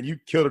Brother, man, and you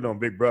killed it on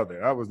Big Brother.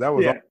 That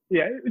was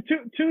yeah.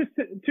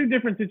 Two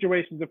different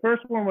situations. The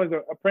first one was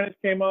Apprentice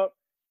came up,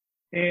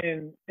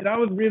 and I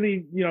was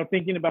really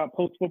thinking about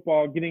post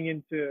football getting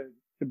into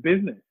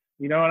business,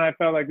 and I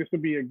felt like this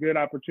would be a good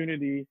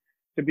opportunity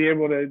to be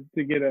able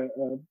to get a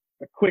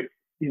quick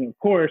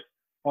course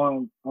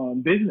on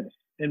business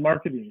and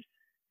marketing.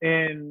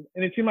 And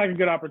it seemed like a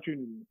good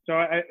opportunity. So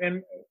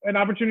and an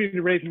opportunity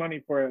to raise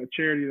money for a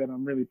charity that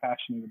I'm really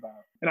passionate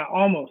about. And I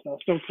was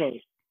so close.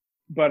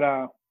 But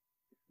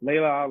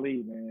Layla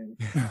Ali, man.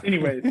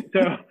 Anyways,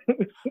 so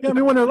I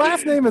mean, when her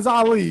last name is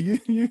Ali,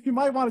 you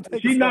might want to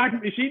take. She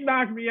knocked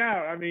me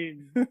out. I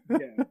mean,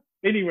 yeah.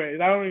 Anyways,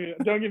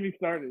 don't get me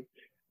started.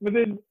 But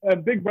then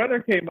Big Brother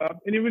came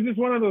up, and it was just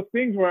one of those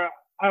things where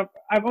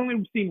I've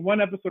only seen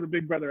one episode of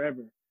Big Brother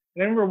ever. And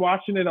I remember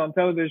watching it on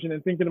television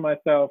and thinking to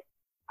myself,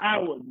 I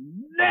would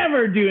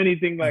never do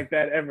anything like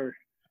that ever.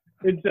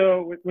 And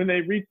so when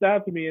they reached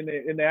out to me and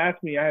they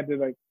asked me, I had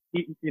to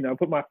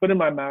put my foot in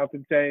my mouth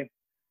and say,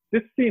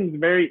 this seems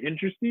very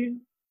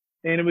interesting,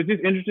 And it was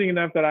just interesting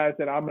enough that I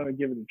said, I'm going to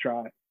give it a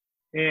try.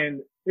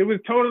 And it was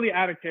totally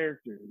out of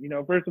character. You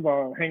know, first of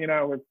all, hanging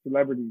out with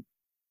celebrities,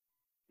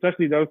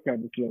 especially those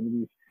kinds of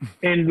celebrities,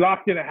 and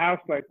locked in a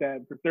house like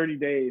that for 30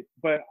 days.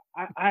 But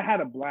I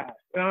had a blast.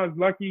 And I was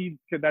lucky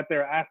that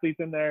there are athletes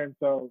in there. And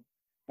so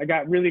I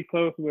got really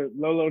close with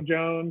Lolo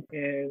Jones.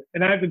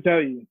 And I have to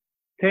tell you,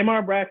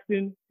 Tamar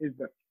Braxton is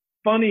the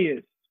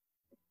funniest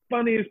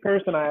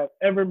person I have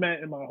ever met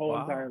in my whole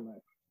entire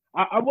life.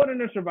 I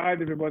wouldn't have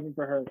survived if it wasn't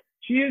for her.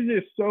 She is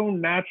just so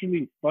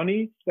naturally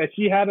funny that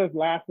she had us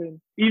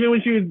laughing. Even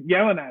when she was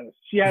yelling at us,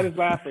 she had us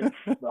laughing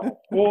the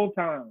whole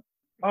time.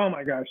 Oh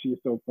my gosh, she is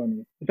so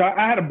funny. So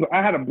I had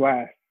a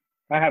blast.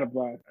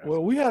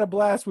 Well, we had a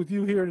blast with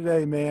you here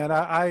today, man.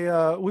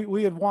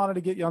 We had wanted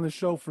to get you on the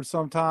show for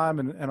some time,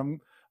 and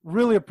I'm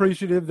really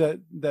appreciative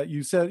that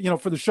you said, you know,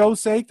 for the show's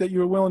sake, that you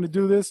were willing to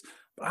do this.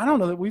 But I don't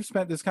know that we've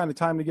spent this kind of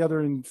time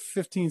together in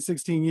 15,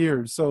 16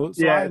 years. So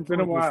yeah, it's been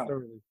a while.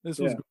 This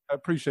was good. I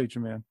appreciate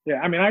you, man. Yeah,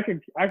 I mean, I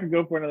could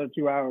go for another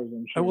 2 hours,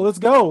 I'm sure. Well, let's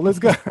go. Well,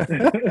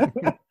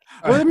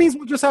 that means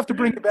we'll just have to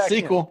bring it back.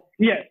 Sequel.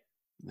 Yes.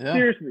 Yeah.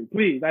 Seriously,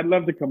 please. I'd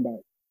love to come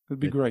back. It'd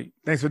be great.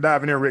 Thanks for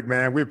diving in, Rick,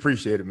 man. We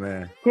appreciate it,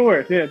 man. Of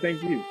course. Yeah,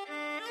 thank you.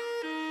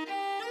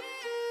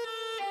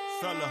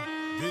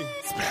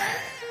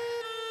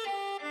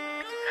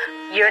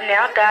 You're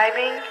now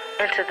diving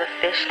into the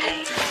fish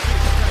tank.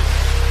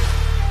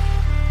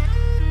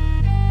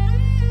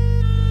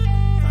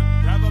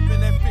 Dive up in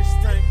that fish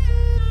tank.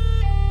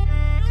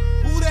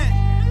 Who that?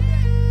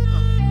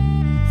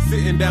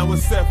 Sitting down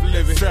with Seth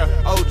Living,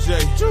 OJ,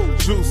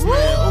 Juice Man,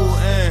 ooh,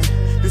 and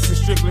this is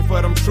strictly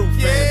for them true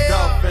fans,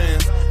 dog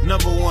fans.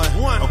 Number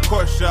one, of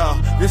course, y'all.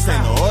 This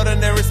ain't no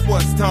ordinary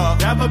sports talk.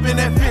 Dive up in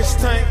that fish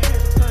tank.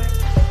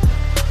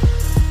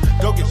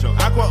 Go get your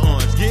aqua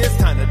orange. Yeah, it's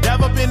time to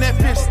dive up in that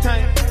fish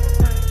tank.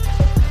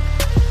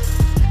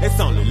 It's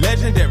only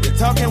legendary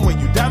talking when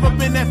you dive up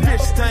in that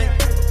fish tank.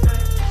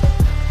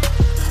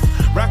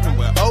 Rockin'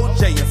 with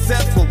OJ and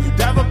Seth when we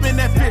dive up in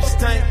that fish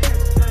tank.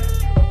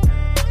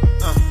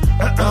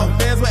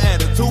 Fans with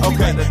attitude.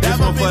 Okay, this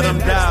one for them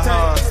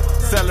diehards.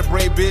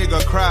 Celebrate big or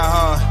cry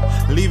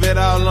hard. Leave it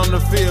all on the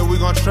field, we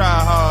gon' try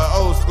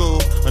hard. Old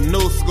school, a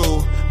new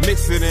school,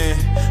 mix it in.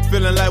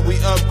 Feeling like we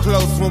up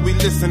close when we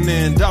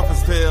listening.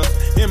 Dolphins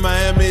tales, in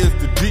Miami is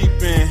the deep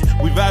end.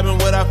 We vibing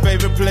with our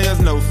favorite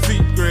players, no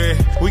secret.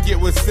 We get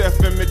with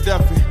Seth and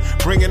McDuffie,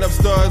 bringing up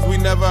stories we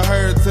never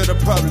heard to the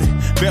public.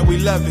 Bet we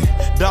love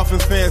it,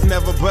 Dolphins fans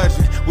never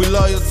budging. We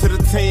loyal to the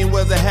team,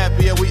 whether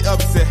happy or we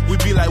upset. We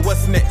be like,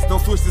 what's next?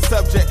 Don't switch the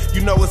subject, you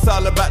know it's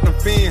all about them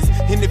fins.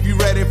 And if you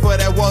ready for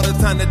that water,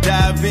 time to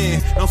dive in.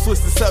 Don't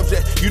switch the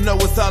subject, you know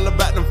it's all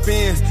about them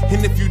fins.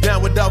 And if you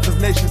down with Dolphins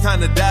Nation,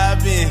 time to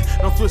dive in.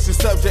 Don't switch the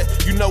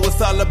subject, you know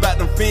it's all about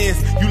them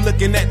fins. You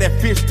looking at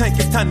that fish tank,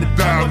 it's time to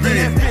dive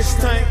in. That fish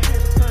tank.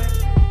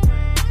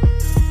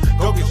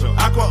 Go get your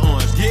aqua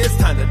orange, yeah, it's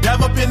time to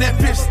dive up in that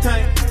fish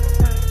tank.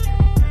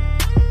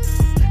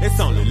 It's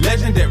only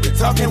legendary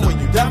talking when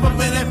you dive up in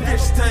that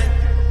fish tank.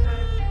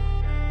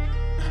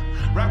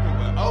 Rockin'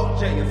 with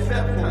OJ and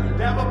Seth when you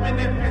dive up in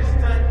that fish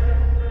tank.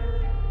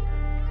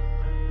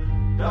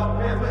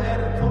 Dog fans with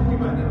attitude, we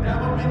about to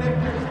dive up in that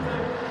fish tank.